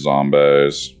couple of these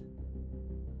zombies.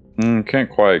 Can't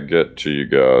quite get to you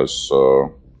guys,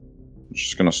 so it's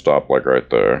just going to stop like right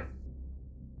there.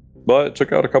 But it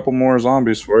took out a couple more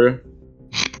zombies for you.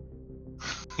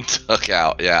 Took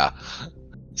out, yeah.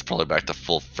 It's probably back to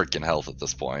full freaking health at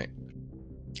this point.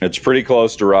 It's pretty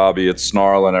close to Robbie. It's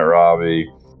snarling at Robbie.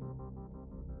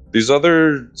 These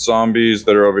other zombies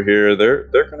that are over here,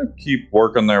 they're going to keep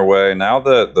working their way. Now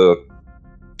that the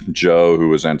Joe who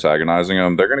was antagonizing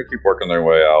them, they're going to keep working their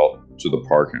way out to the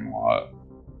parking lot.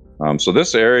 So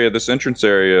this area, this entrance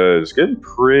area is getting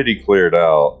pretty cleared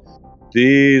out.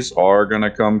 These are going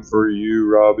to come for you,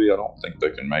 Robbie. I don't think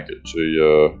they can make it to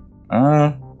you.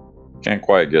 Can't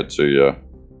quite get to you.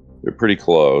 You're pretty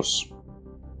close.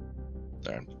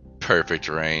 They're in perfect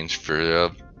range for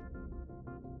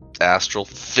astral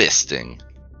fisting.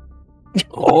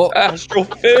 Oh, astral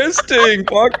fisting!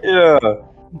 Fuck yeah!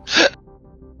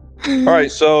 All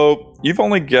right, so you've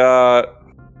only got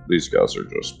these guys are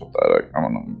just pathetic. I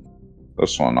don't know.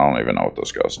 This one, I don't even know what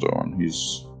this guy's doing.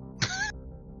 He's.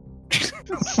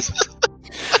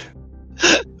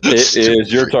 It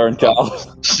is your turn, Cal.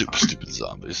 Stupid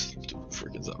zombies. Stupid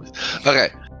freaking zombies. Okay.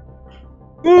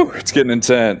 Woo, it's getting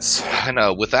intense. I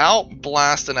know. Without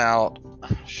blasting out.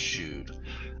 Shoot.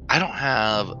 I don't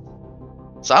have.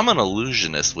 So I'm an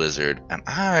illusionist wizard, and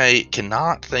I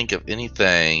cannot think of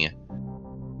anything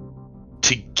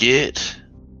to get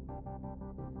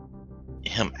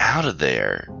him out of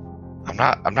there. I'm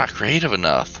not creative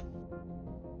enough.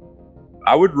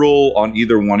 I would roll on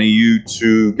either one of you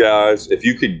two guys. If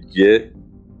you could get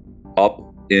up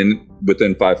in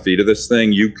within 5 feet of this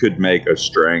thing, you could make a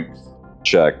strength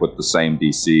check with the same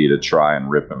DC to try and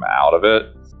rip him out of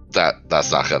it.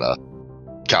 That's not gonna.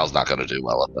 Cal's not gonna do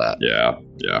well at that. Yeah.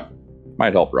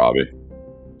 Might help Robbie.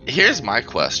 Here's my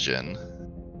question.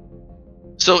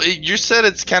 So you said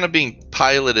it's kind of being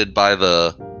piloted by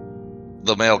the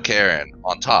male Karen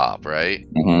on top, right?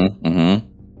 Mm-hmm.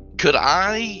 Could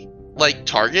I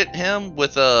target him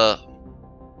with a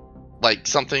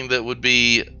something that would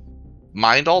be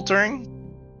mind altering?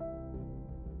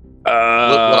 Would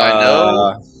I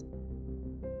know?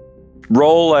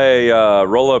 Roll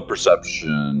a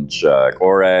perception check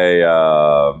or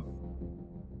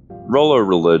roll a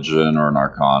religion or an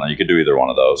arcana. You could do either one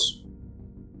of those.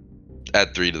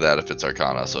 Add 3 to that if it's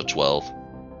arcana, so 12.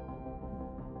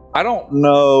 I don't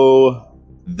know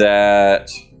that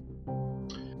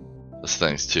This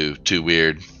thing's too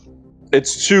weird.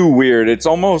 it's too weird. It's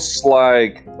almost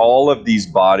like all of these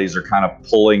bodies are kind of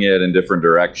pulling it in different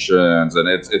directions, and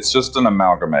it's just an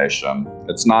amalgamation.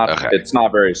 It's not Okay. It's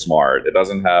not very smart. It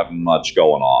doesn't have much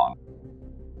going on.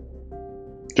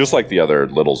 Just like the other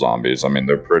little zombies. I mean,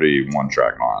 they're pretty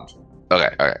one-track mind. Okay.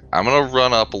 I'm gonna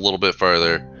run up a little bit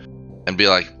further and be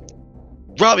like,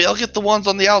 Robbie, I'll get the ones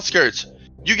on the outskirts.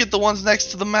 You get the ones next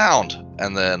to the mound.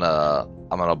 And then I'm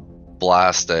gonna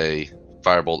blast a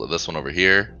firebolt at this one over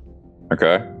here.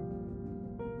 Okay.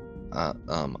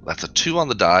 That's a 2 on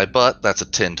the die, but that's a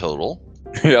 10 total.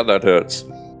 Yeah, that hits.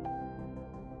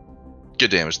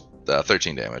 Good damage,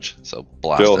 13 damage. So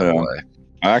blast Kill him him. away.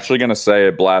 I'm actually going to say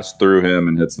it blasts through him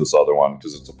and hits this other one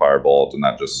because it's a firebolt, and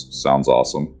that just sounds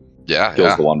awesome. Yeah, Kills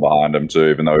yeah. the one behind him, too,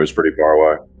 even though he was pretty far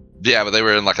away. Yeah, but they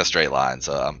were in a straight line,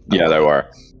 so... Yeah, they were.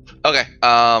 Okay,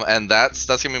 and that's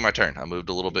gonna be my turn. I moved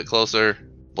a little bit closer,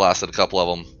 blasted a couple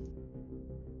of them.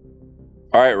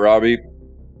 All right, Robbie.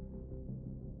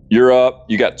 You're up.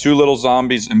 You got 2 little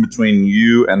zombies in between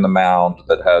you and the mound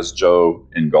that has Joe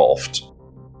engulfed.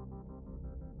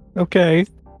 Okay.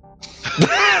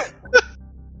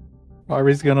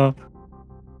 Robbie's gonna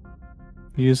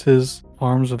use his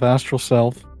arms of astral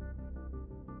self.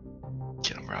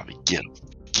 Get him, Robbie. Get him.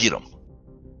 Get him.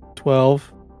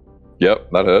 12,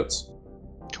 Yep, that hits.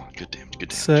 Come on, good damage. Good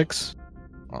damage. 6.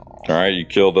 Aw. All right, you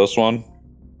kill this one.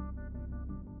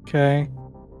 Okay.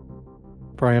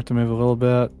 Probably have to move a little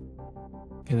bit.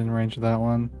 Get in range of that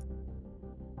one.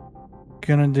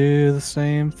 Gonna do the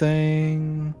same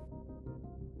thing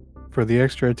for the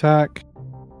extra attack.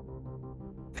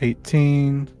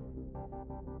 18.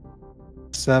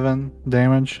 7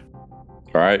 damage.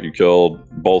 All right, you killed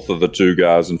both of the 2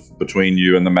 guys in between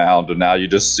you and the mound, and now you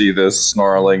just see this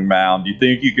snarling mound. You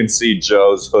think you can see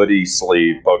Joe's hoodie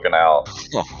sleeve poking out.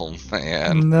 Oh,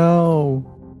 man. No.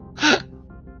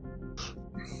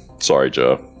 Sorry,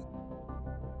 Joe.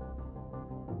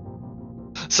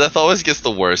 Seth always gets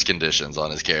the worst conditions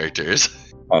on his characters.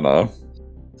 I know.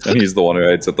 And he's the one who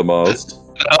hates it the most.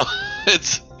 No,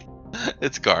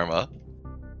 it's karma.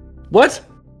 What?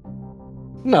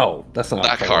 No, that's not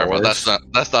Not the karma. words.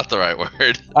 That's not the right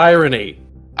word. Irony.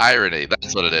 Irony.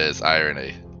 That's what it is.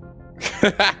 Irony.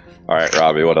 All right,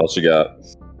 Robbie, what else you got?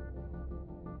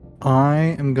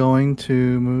 I am going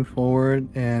to move forward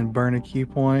and burn a key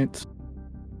point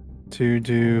to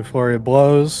do flurry of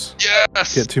blows.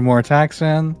 Yes. Get 2 more attacks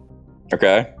in.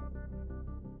 Okay.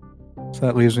 So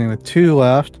that leaves me with 2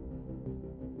 left.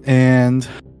 And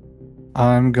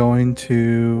I'm going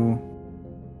to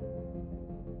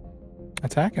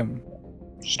attack him.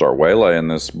 Start waylaying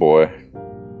this boy.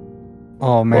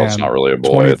 Oh man. Well, it's not really a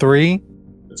boy. 23.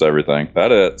 It's everything.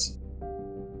 That is.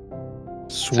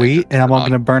 Sweet. And I'm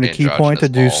going to burn a key point to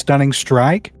do androgynous ball. stunning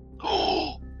strike.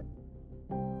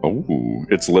 Ooh,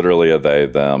 it's literally a they,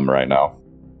 them right now.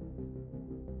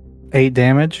 8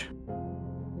 damage.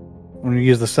 I'm going to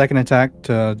use the second attack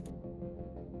to...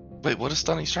 Wait, what does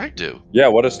stunning strike do? Yeah,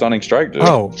 what does stunning strike do?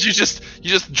 Oh, You just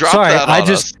dropped sorry. that on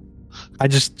us. I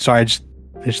just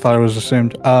thought it was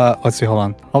assumed. Let's see.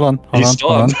 Hold on. He's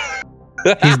Hold stunned.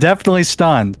 on. He's definitely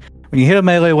stunned. When you hit a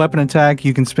melee weapon attack,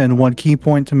 you can spend 1 key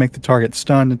point to make the target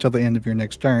stunned until the end of your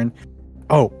next turn.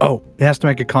 Oh, it has to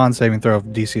make a con saving throw of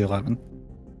DC 11.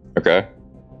 Okay.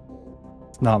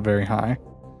 It's not very high.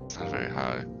 It's not very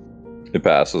high. It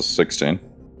passes 16.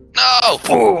 No!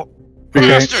 Okay.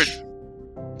 Bastard!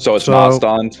 So it's not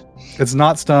stunned. It's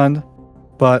not stunned,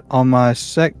 but on my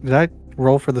did I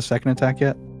roll for the second attack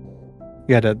yet?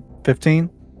 You had a 15?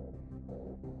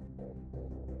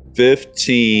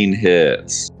 15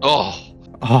 hits.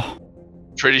 Oh,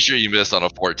 pretty sure you missed on a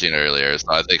 14 earlier, so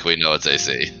I think we know it's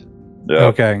AC. Yeah.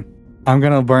 Okay. I'm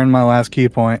going to burn my last key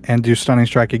point and do Stunning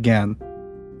Strike again.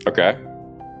 Okay.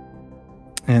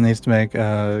 And it needs to make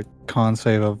a con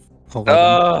save of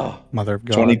 11. Mother of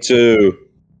God. 22.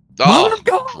 Mother Oh, of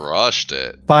God! crushed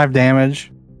it. 5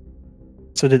 damage.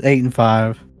 So did 8 and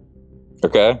 5.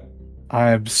 Okay.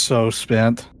 I'm so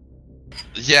spent.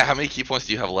 Yeah, how many key points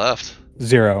do you have left?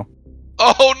 0.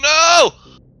 Oh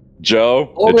no!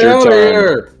 Joe, Oh, it's your turn.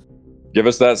 here. Give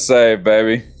us that save,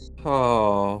 baby.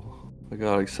 Oh, I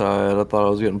got excited. I thought I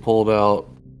was getting pulled out.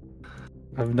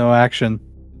 I have no action.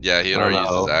 Yeah, he had I already used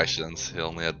his know. actions. He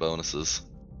only had bonuses.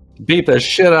 Beat the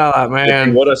shit out of that If you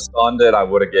man. would have stunned it, I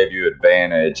would have gave you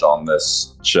advantage on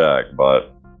this check,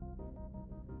 but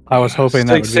I was hoping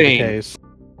that would be the 16. case.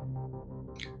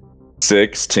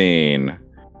 16.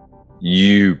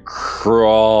 You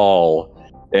crawl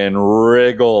and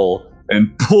wriggle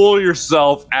and pull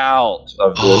yourself out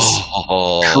of this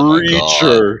Oh, my God.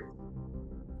 creature,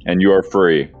 and you are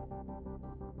free.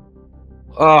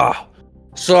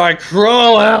 So I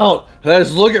crawl out and I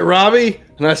just look at Robbie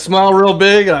and I smile real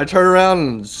big and I turn around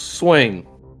and swing.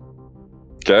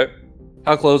 Okay.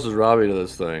 How close is Robbie to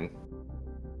this thing?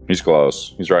 He's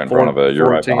close. He's right in front of it. You're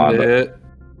right 14 behind to it. hit.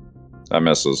 That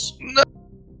misses.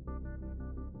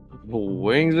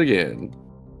 Wings again.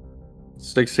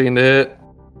 16 to hit.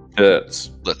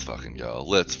 Hits. Let's fucking go.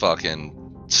 Let's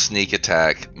fucking sneak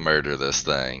attack, murder this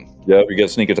thing. Yep, you get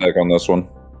sneak attack on this one.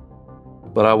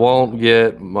 But I won't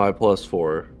get my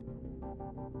 +4.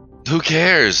 Who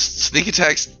cares? Sneak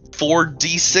attacks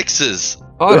 4d6s.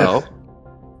 Oh, no.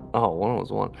 Oh, one was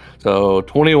 1. So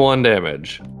 21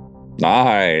 damage.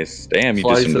 Nice. Damn, you did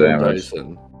some Slicing and damage.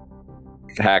 dicing.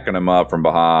 Hacking him up from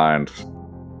behind.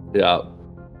 Yeah.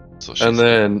 So And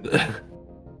then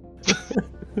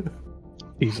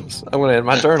Jesus. I'm going to end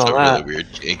my turn That's on a that. really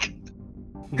weird kink.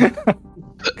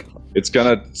 It's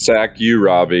gonna sack you,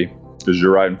 Robbie, because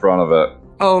you're right in front of it.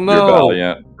 Oh, Your no.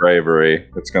 valiant bravery.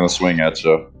 It's gonna swing at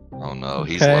you. Oh no,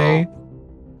 he's Okay.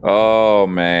 low. Oh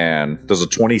man, does a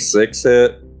 26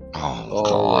 hit? Oh, Oh,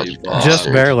 God. you you Just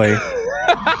bastard. barely.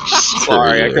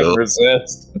 Sorry, I couldn't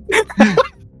resist.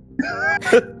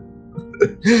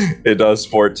 It does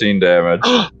 14 damage.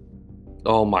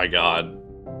 Oh, my God.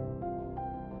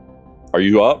 Are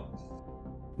you up?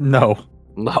 No.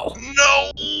 No.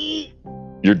 No!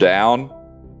 You're down?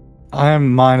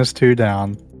 I'm -2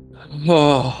 down.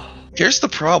 Oh. Here's the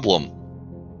problem.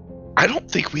 I don't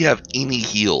think we have any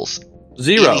heals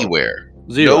 0. anywhere.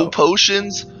 0. No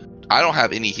potions. I don't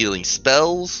have any healing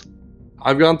spells.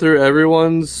 I've gone through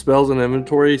everyone's spells and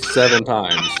inventory 7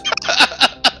 times.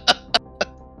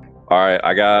 All right,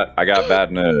 I got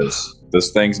bad news.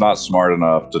 This thing's not smart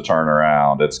enough to turn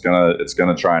around. It's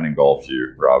gonna try and engulf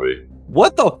you, Robbie.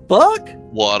 What the fuck?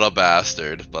 What a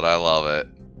bastard, but I love it.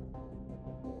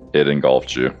 It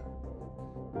engulfed you.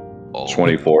 Oh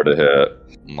 24 to hit.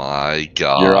 my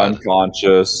God. You're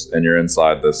unconscious and you're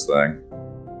inside this thing.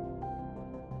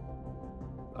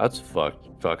 That's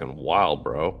fucking wild,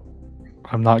 bro.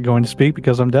 I'm not going to speak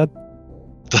because I'm dead.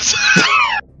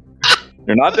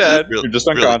 You're not dead. Really- You're just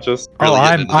really- unconscious. Really oh,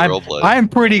 getting into the roleplay. I'm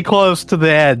pretty close to the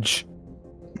edge.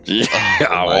 Yeah, Oh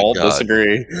I my won't God.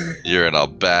 disagree. You're in a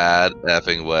bad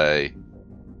effing way.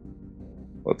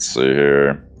 Let's see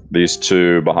here. These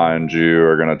two behind you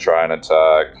are going to try and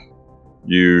attack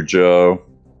you, Joe.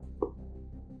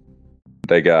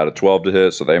 They got a 12 to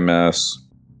hit, so they miss.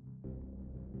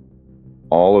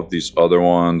 All of these other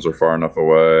ones are far enough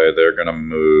away. They're going to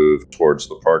move towards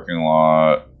the parking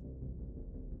lot.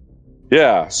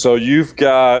 Yeah, so you've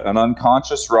got an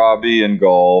unconscious Robbie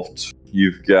engulfed.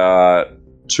 You've got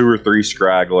 2 or 3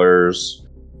 scragglers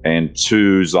and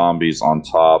 2 zombies on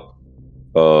top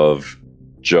of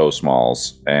Joe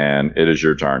Smalls. And it is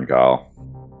your turn, Kyle.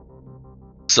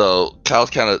 So Kyle's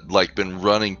kind of like been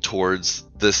running towards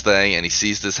this thing, and he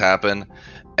sees this happen,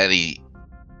 and he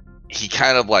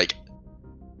kind of like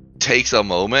takes a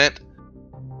moment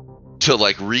to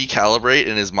like recalibrate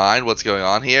in his mind what's going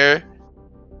on here,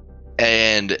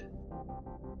 and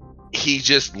he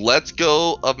just lets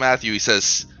go of Matthew. He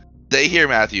says, "Stay here,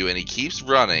 Matthew," and he keeps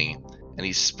running, and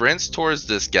he sprints towards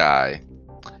this guy,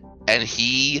 and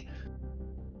he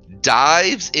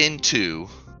dives into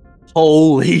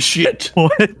Holy shit!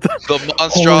 What? the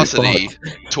monstrosity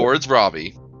towards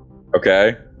Robbie,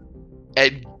 Okay.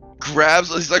 and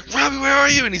grabs. He's like, "Robbie, where are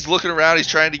you?" And he's looking around. He's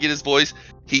trying to get his voice.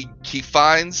 He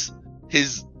finds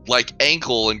his like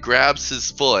ankle and grabs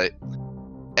his foot,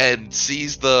 and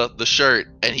sees the shirt,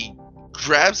 and he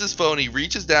grabs his phone. He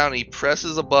reaches down. And he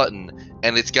presses a button,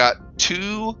 and it's got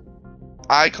 2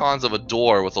 icons of a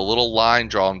door with a little line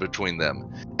drawn between them.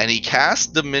 And he casts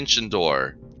Dimension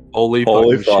Door. Holy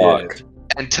fuck. shit!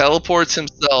 And teleports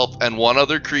himself and one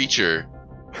other creature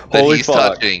that Holy he's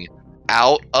fuck. touching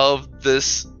out of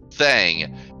this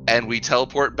thing, and we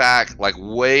teleport back, like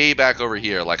way back over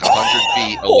here, like 100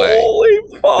 feet away.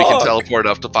 Holy fuck. We can teleport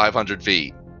up to 500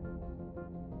 feet.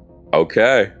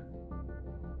 Okay.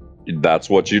 That's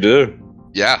what you do.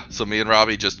 Yeah, so me and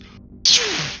Robbie just,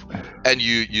 and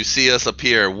you see us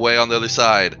appear way on the other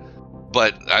side.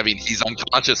 But I mean, he's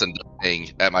unconscious and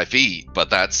dying at my feet. But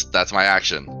that's my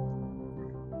action.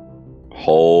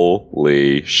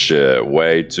 Holy shit.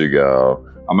 Way to go.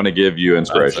 I'm going to give you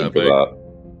inspiration for epic. that.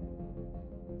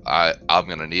 I'm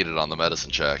gonna need it on the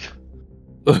medicine check.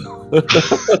 So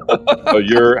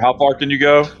how far can you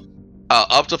go?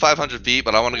 Up to 500 feet,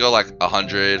 but I want to go like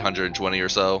 100, 120 or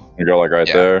so. You go like right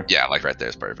there? Yeah, like right there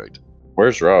is perfect.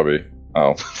 Where's Robbie?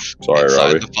 Oh, sorry,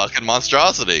 Inside Robbie. the fucking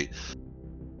monstrosity.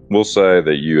 We'll say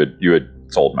that you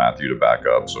had told Matthew to back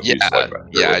up, so Yeah, he's like back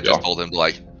there yeah. I with just y'all. told him to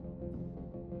like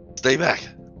stay back.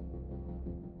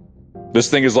 This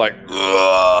thing is like,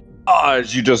 ugh,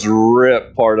 as you just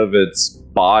rip part of its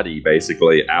body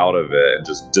basically out of it and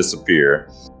just disappear.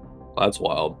 That's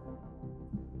wild.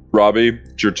 Robbie,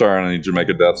 it's your turn. I need you to make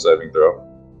a death saving throw.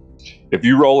 If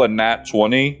you roll a nat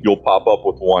 20, you'll pop up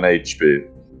with 1 HP.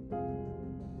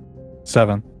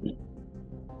 7.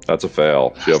 That's a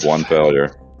fail. So you have 1 failure.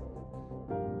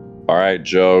 All right,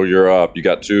 Joe, you're up. You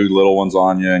got 2 little ones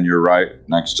on you, and you're right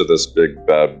next to this big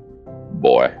bad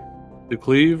boy. Do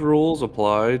cleave rules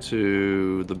apply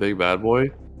to the big bad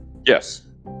boy? Yes.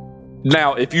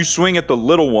 Now, if you swing at the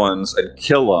little ones and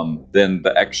kill them, then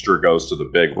the extra goes to the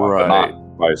big one, but Right. not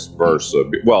vice versa.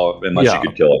 Well, unless Yeah. you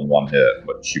could kill it in 1 hit,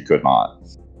 but you could not.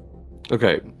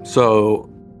 Okay, so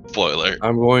Spoiler.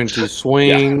 I'm going to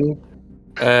swing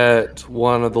at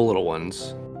one of the little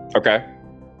ones. Okay.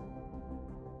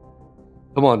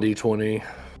 Come on, D20.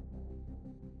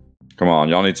 Come on,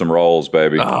 y'all need some rolls,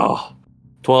 baby. Oh,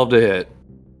 12 to hit.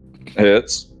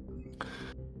 Hits.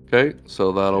 Okay,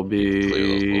 so that'll Clear those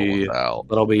be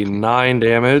little ones out. 9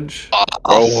 damage.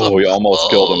 Oh, we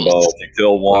almost killed them both. You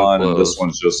kill one, and this close.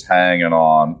 one's just hanging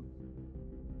on.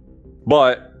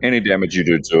 But any damage you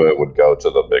do to it would go to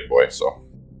the big boy, so.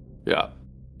 Yeah.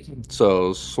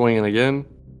 So swinging again.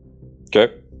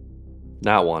 Okay.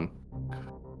 That one.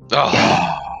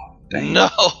 Oh,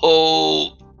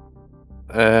 no.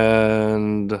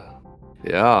 And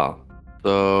yeah.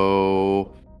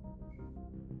 So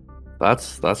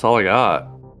that's all I got.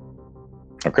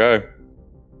 Okay.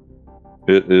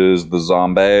 It is the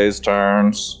zombies'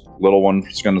 turns. Little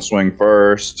one's going to swing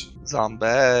first.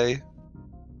 Zombie.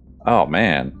 Oh,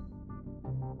 man.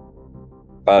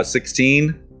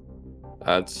 16?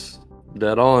 That's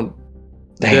dead on.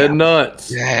 Damn. Dead nuts.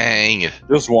 Dang.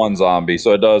 Just one zombie,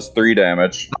 so it does 3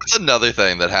 damage. That's another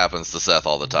thing that happens to Seth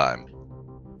all the time.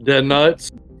 Dead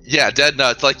nuts. Yeah, dead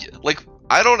nuts. Like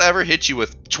I don't ever hit you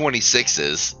with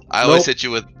 26s. I always hit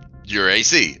you with your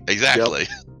AC. Exactly.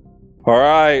 All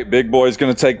right, big boy's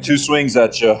going to take 2 swings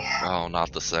at you. Oh,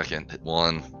 not the second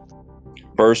one.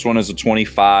 First one is a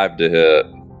 25 to hit.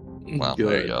 Well,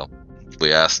 there you go.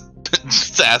 We asked.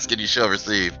 Just ask and you shall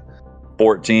receive.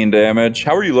 14 damage.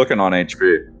 How are you looking on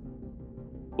HP?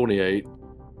 28.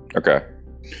 Okay.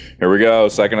 Here we go.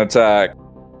 Second attack.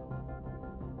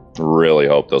 Really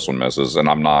hope this one misses, and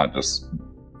I'm not just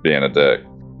being a dick.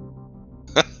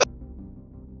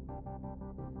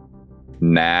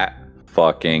 Nat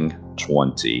fucking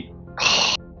 20.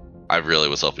 I really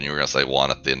was hoping you were gonna say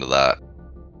 1 at the end of that.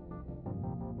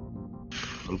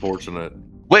 Unfortunate.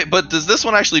 Wait, but does this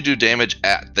one actually do damage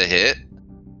at the hit?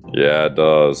 Yeah, it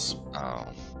does. Oh,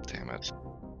 damn it.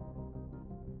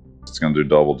 It's gonna do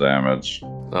double damage.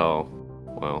 Oh,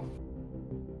 well.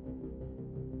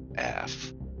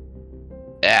 F.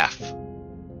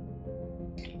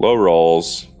 Low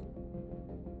rolls.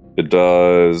 It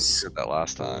does. Did that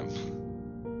last time.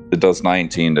 It does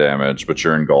 19 damage, but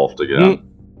you're engulfed again.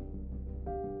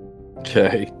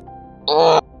 Okay.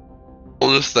 Oh,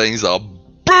 this thing's a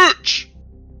bitch.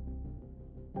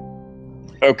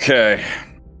 Okay.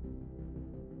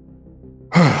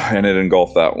 And it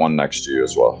engulfed that one next to you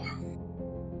as well.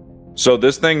 So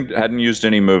this thing hadn't used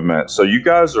any movement. So you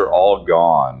guys are all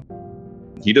gone.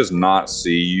 He does not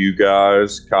see you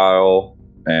guys, Kyle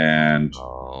and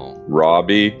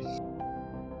Robbie.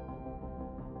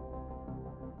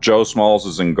 Joe Smalls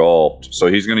is engulfed, so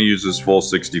he's going to use his full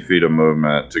 60 feet of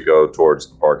movement to go towards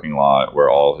the parking lot where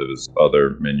all his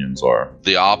other minions are.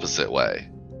 The opposite way.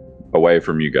 Away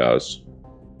from you guys.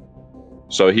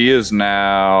 So he is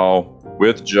now,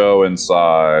 with Joe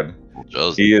inside,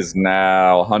 he is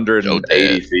now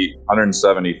 180 feet,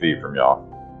 170 feet from y'all.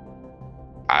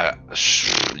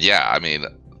 Yeah, I mean,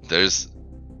 there's...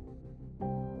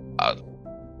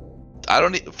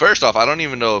 First off, I don't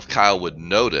even know if Kyle would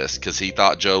notice, because he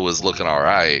thought Joe was looking all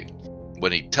right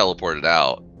when he teleported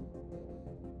out.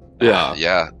 Yeah.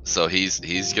 Yeah, so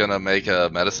he's gonna make a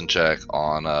medicine check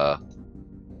on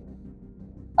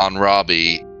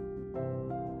Robbie.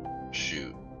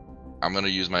 Shoot. I'm gonna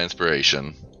use my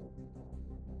inspiration.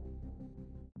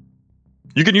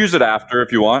 You can use it after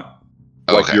if you want.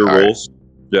 Like Okay, your all right. rules.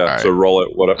 Yeah, All so right. roll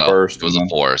it first. It was a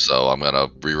 4, so I'm gonna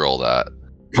re-roll that.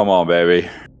 Come on, baby.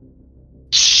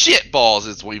 Shit balls,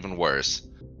 it's even worse.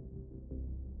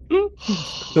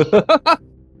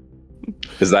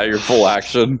 Is that your full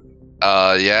action?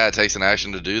 Yeah, it takes an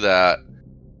action to do that.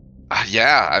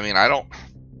 Yeah, I mean, I don't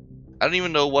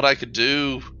even know what I could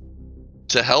do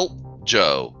to help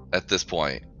Joe at this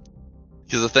point.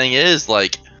 Because the thing is,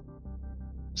 like,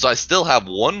 so I still have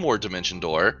one more dimension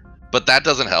door, but that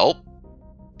doesn't help,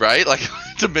 right? Like,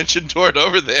 dimension door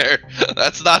over there,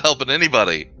 that's not helping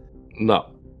anybody. No.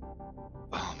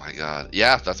 Oh my god.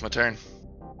 Yeah, that's my turn.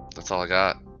 That's all I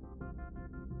got.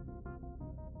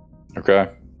 Okay.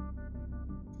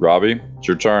 Robbie, it's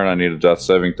your turn. I need a death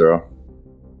saving throw.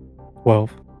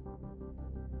 12.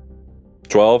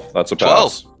 12? That's a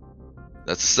pass. 12.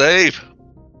 That's a save.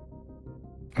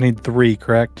 I need 3,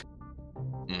 correct?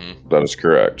 Mm-hmm. That is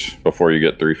correct. Before you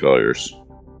get 3 failures.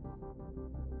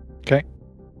 Okay.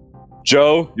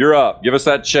 Joe, you're up. Give us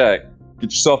that check.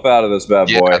 Get yourself out of this bad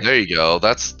boy. Yeah, there you go.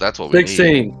 That's what we need.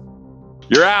 16.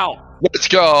 You're out. Let's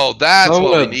go. That's I'm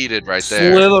what we gonna needed right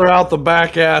there. Slither out the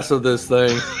back ass of this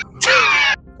thing.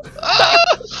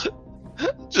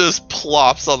 Just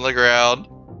plops on the ground.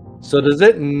 So does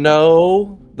it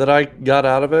know that I got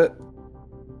out of it?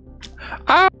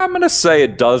 I'm going to say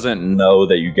it doesn't know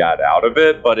that you got out of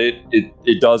it, but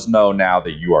it does know now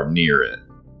that you are near it.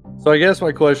 So I guess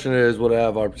my question is, would I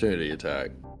have opportunity attack?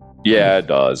 Yeah, it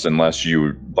does. Unless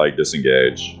you, like,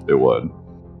 disengage, it would.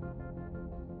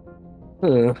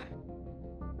 Huh.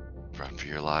 Run for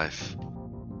your life.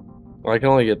 I can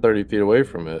only get 30 feet away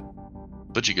from it.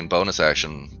 But you can bonus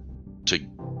action to...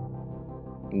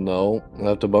 No, I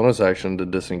have to bonus action to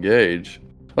disengage.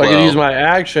 I can Well, use my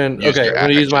action. use Okay, your I'm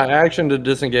going to use my action. action to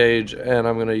disengage, and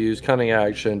I'm going to use cunning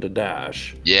action to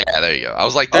dash. Yeah, there you go. I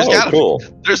was like, there's gotta cool. be...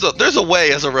 There's a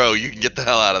way as a row you can get the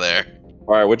hell out of there.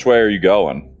 All right, which way are you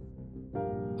going?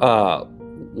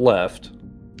 Left.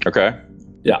 Okay.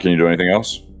 Yeah. Can you do anything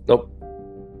else? Nope.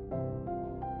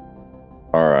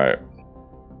 All right.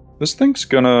 This thing's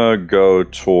gonna go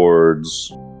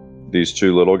towards these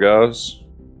 2 little guys,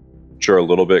 which are a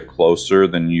little bit closer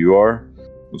than you are.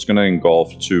 It's gonna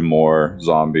engulf 2 more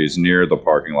zombies near the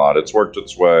parking lot. It's worked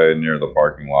its way near the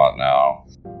parking lot now.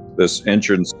 This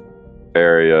entrance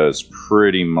area is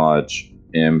pretty much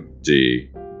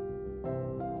empty.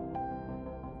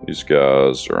 These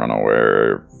guys are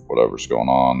unaware of whatever's going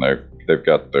on. They've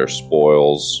got their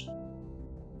spoils.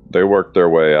 They work their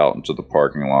way out into the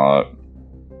parking lot.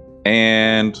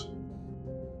 And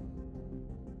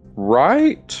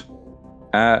right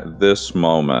at this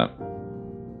moment,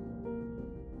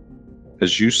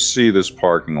 as you see this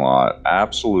parking lot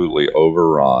absolutely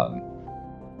overrun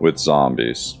with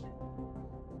zombies,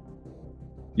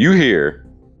 you hear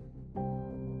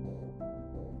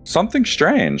something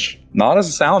strange. Not a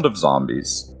sound of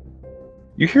zombies.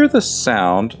 You hear the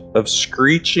sound of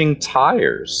screeching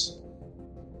tires.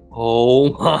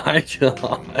 Oh my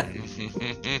god.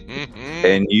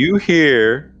 And you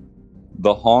hear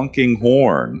the honking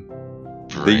horn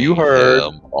that you heard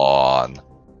Bring him on.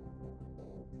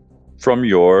 from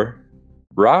your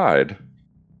ride.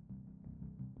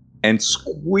 And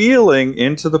squealing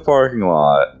into the parking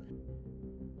lot,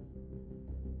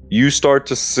 you start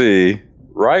to see,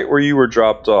 right where you were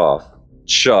dropped off,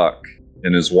 Chuck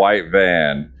in his white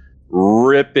van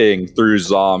ripping through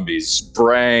zombies,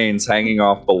 brains hanging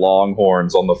off the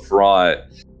longhorns on the front,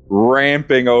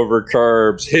 ramping over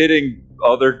curbs, hitting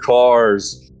other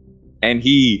cars, and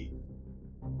he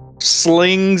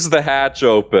slings the hatch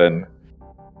open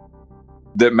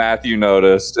that Matthew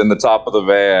noticed in the top of the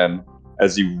van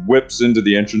as he whips into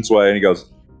the entranceway and he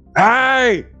goes,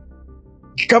 "Hey,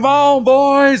 come on,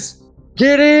 boys,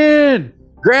 get in,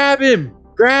 grab him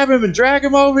and drag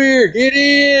him over here, get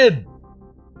in."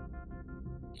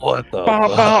 What the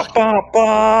Bonk, fuck? bonk, bonk,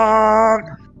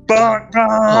 bonk, bonk, Oh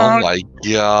bonk. my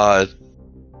god.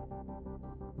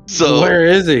 So Where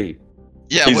is he?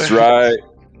 yeah, He's right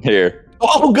here.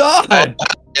 Oh god!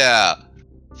 Yeah.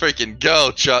 Freaking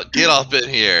go, Chuck. Get up in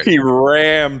here. He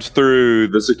rammed through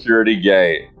the security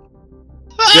gate,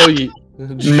 Joey,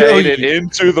 made it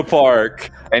into the park,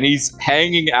 and he's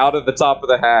hanging out at the top of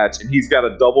the hatch, and he's got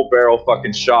a double barrel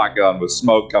fucking shotgun with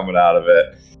smoke coming out of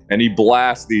it, and he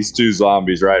blasts these two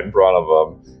zombies right in front of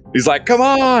him. He's like, "Come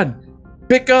on,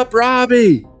 pick up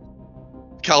Robbie."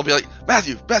 Cal will be like,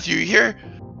 Matthew, you here?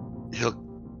 He'll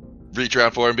reach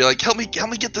around for him and be like, help me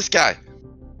get this guy.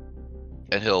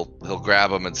 And he'll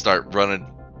grab him and start running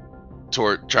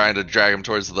trying to drag him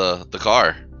towards the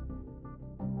car.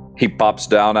 He pops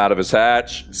down out of his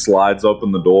hatch, slides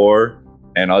open the door,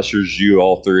 and ushers you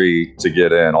all three to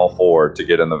get in, all four to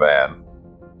get in the van.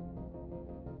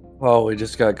 Oh, we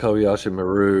just got Kobayashi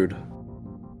Maru'd.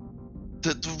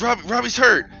 Robbie's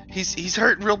hurt. He's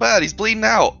hurting real bad. He's bleeding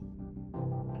out.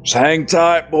 Just hang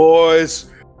tight, boys.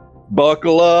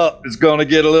 Buckle up. It's gonna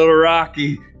get a little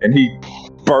rocky. And he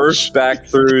bursts back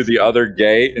through the other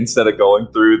gate instead of going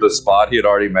through the spot he had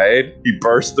already made. He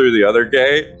bursts through the other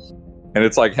gate, and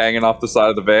it's like hanging off the side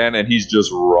of the van, and he's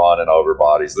just running over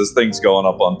bodies. This thing's going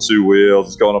up on 2 wheels.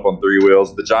 It's going up on 3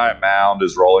 wheels. The giant mound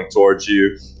is rolling towards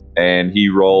you, and he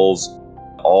rolls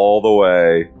all the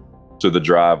way to the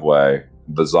driveway.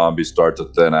 The zombies start to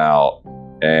thin out,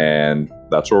 and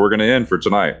that's where we're going to end for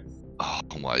tonight. Oh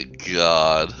my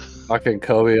god. Fucking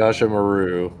Kobayashi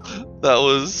Maru. That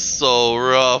was so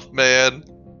rough, man.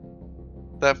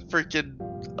 That freaking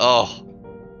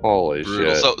Holy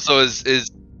brutal. shit. So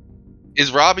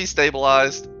is Robbie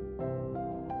stabilized?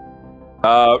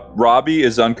 Robbie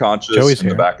is unconscious Joey's in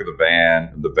the here. back of the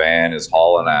van. The van is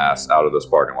hauling ass out of this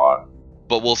parking lot.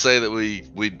 But we'll say that we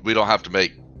don't have to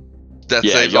make death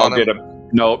Yeah, saves y'all on him. get him.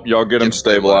 Nope, y'all get him Get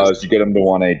stabilized. stabilized. You get him to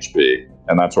 1 HP,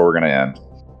 and that's where we're going to end.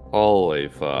 Holy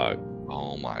fuck.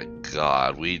 Oh my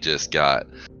god, we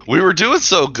were doing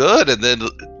so good, and then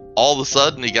all of a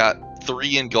sudden he got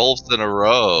 3 engulfs in a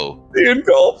row. The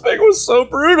engulfing was so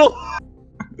brutal.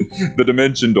 The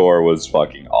dimension door was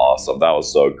fucking awesome. That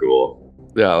was so cool.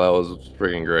 Yeah, that was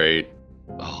freaking great.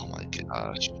 Oh my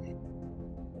gosh.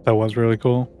 That was really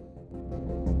cool.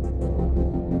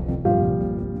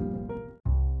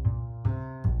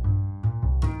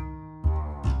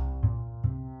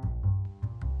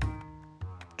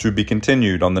 To be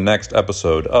continued on the next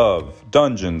episode of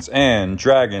Dungeons and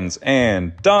Dragons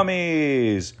and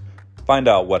Dummies. Find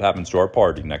out what happens to our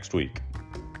party next week.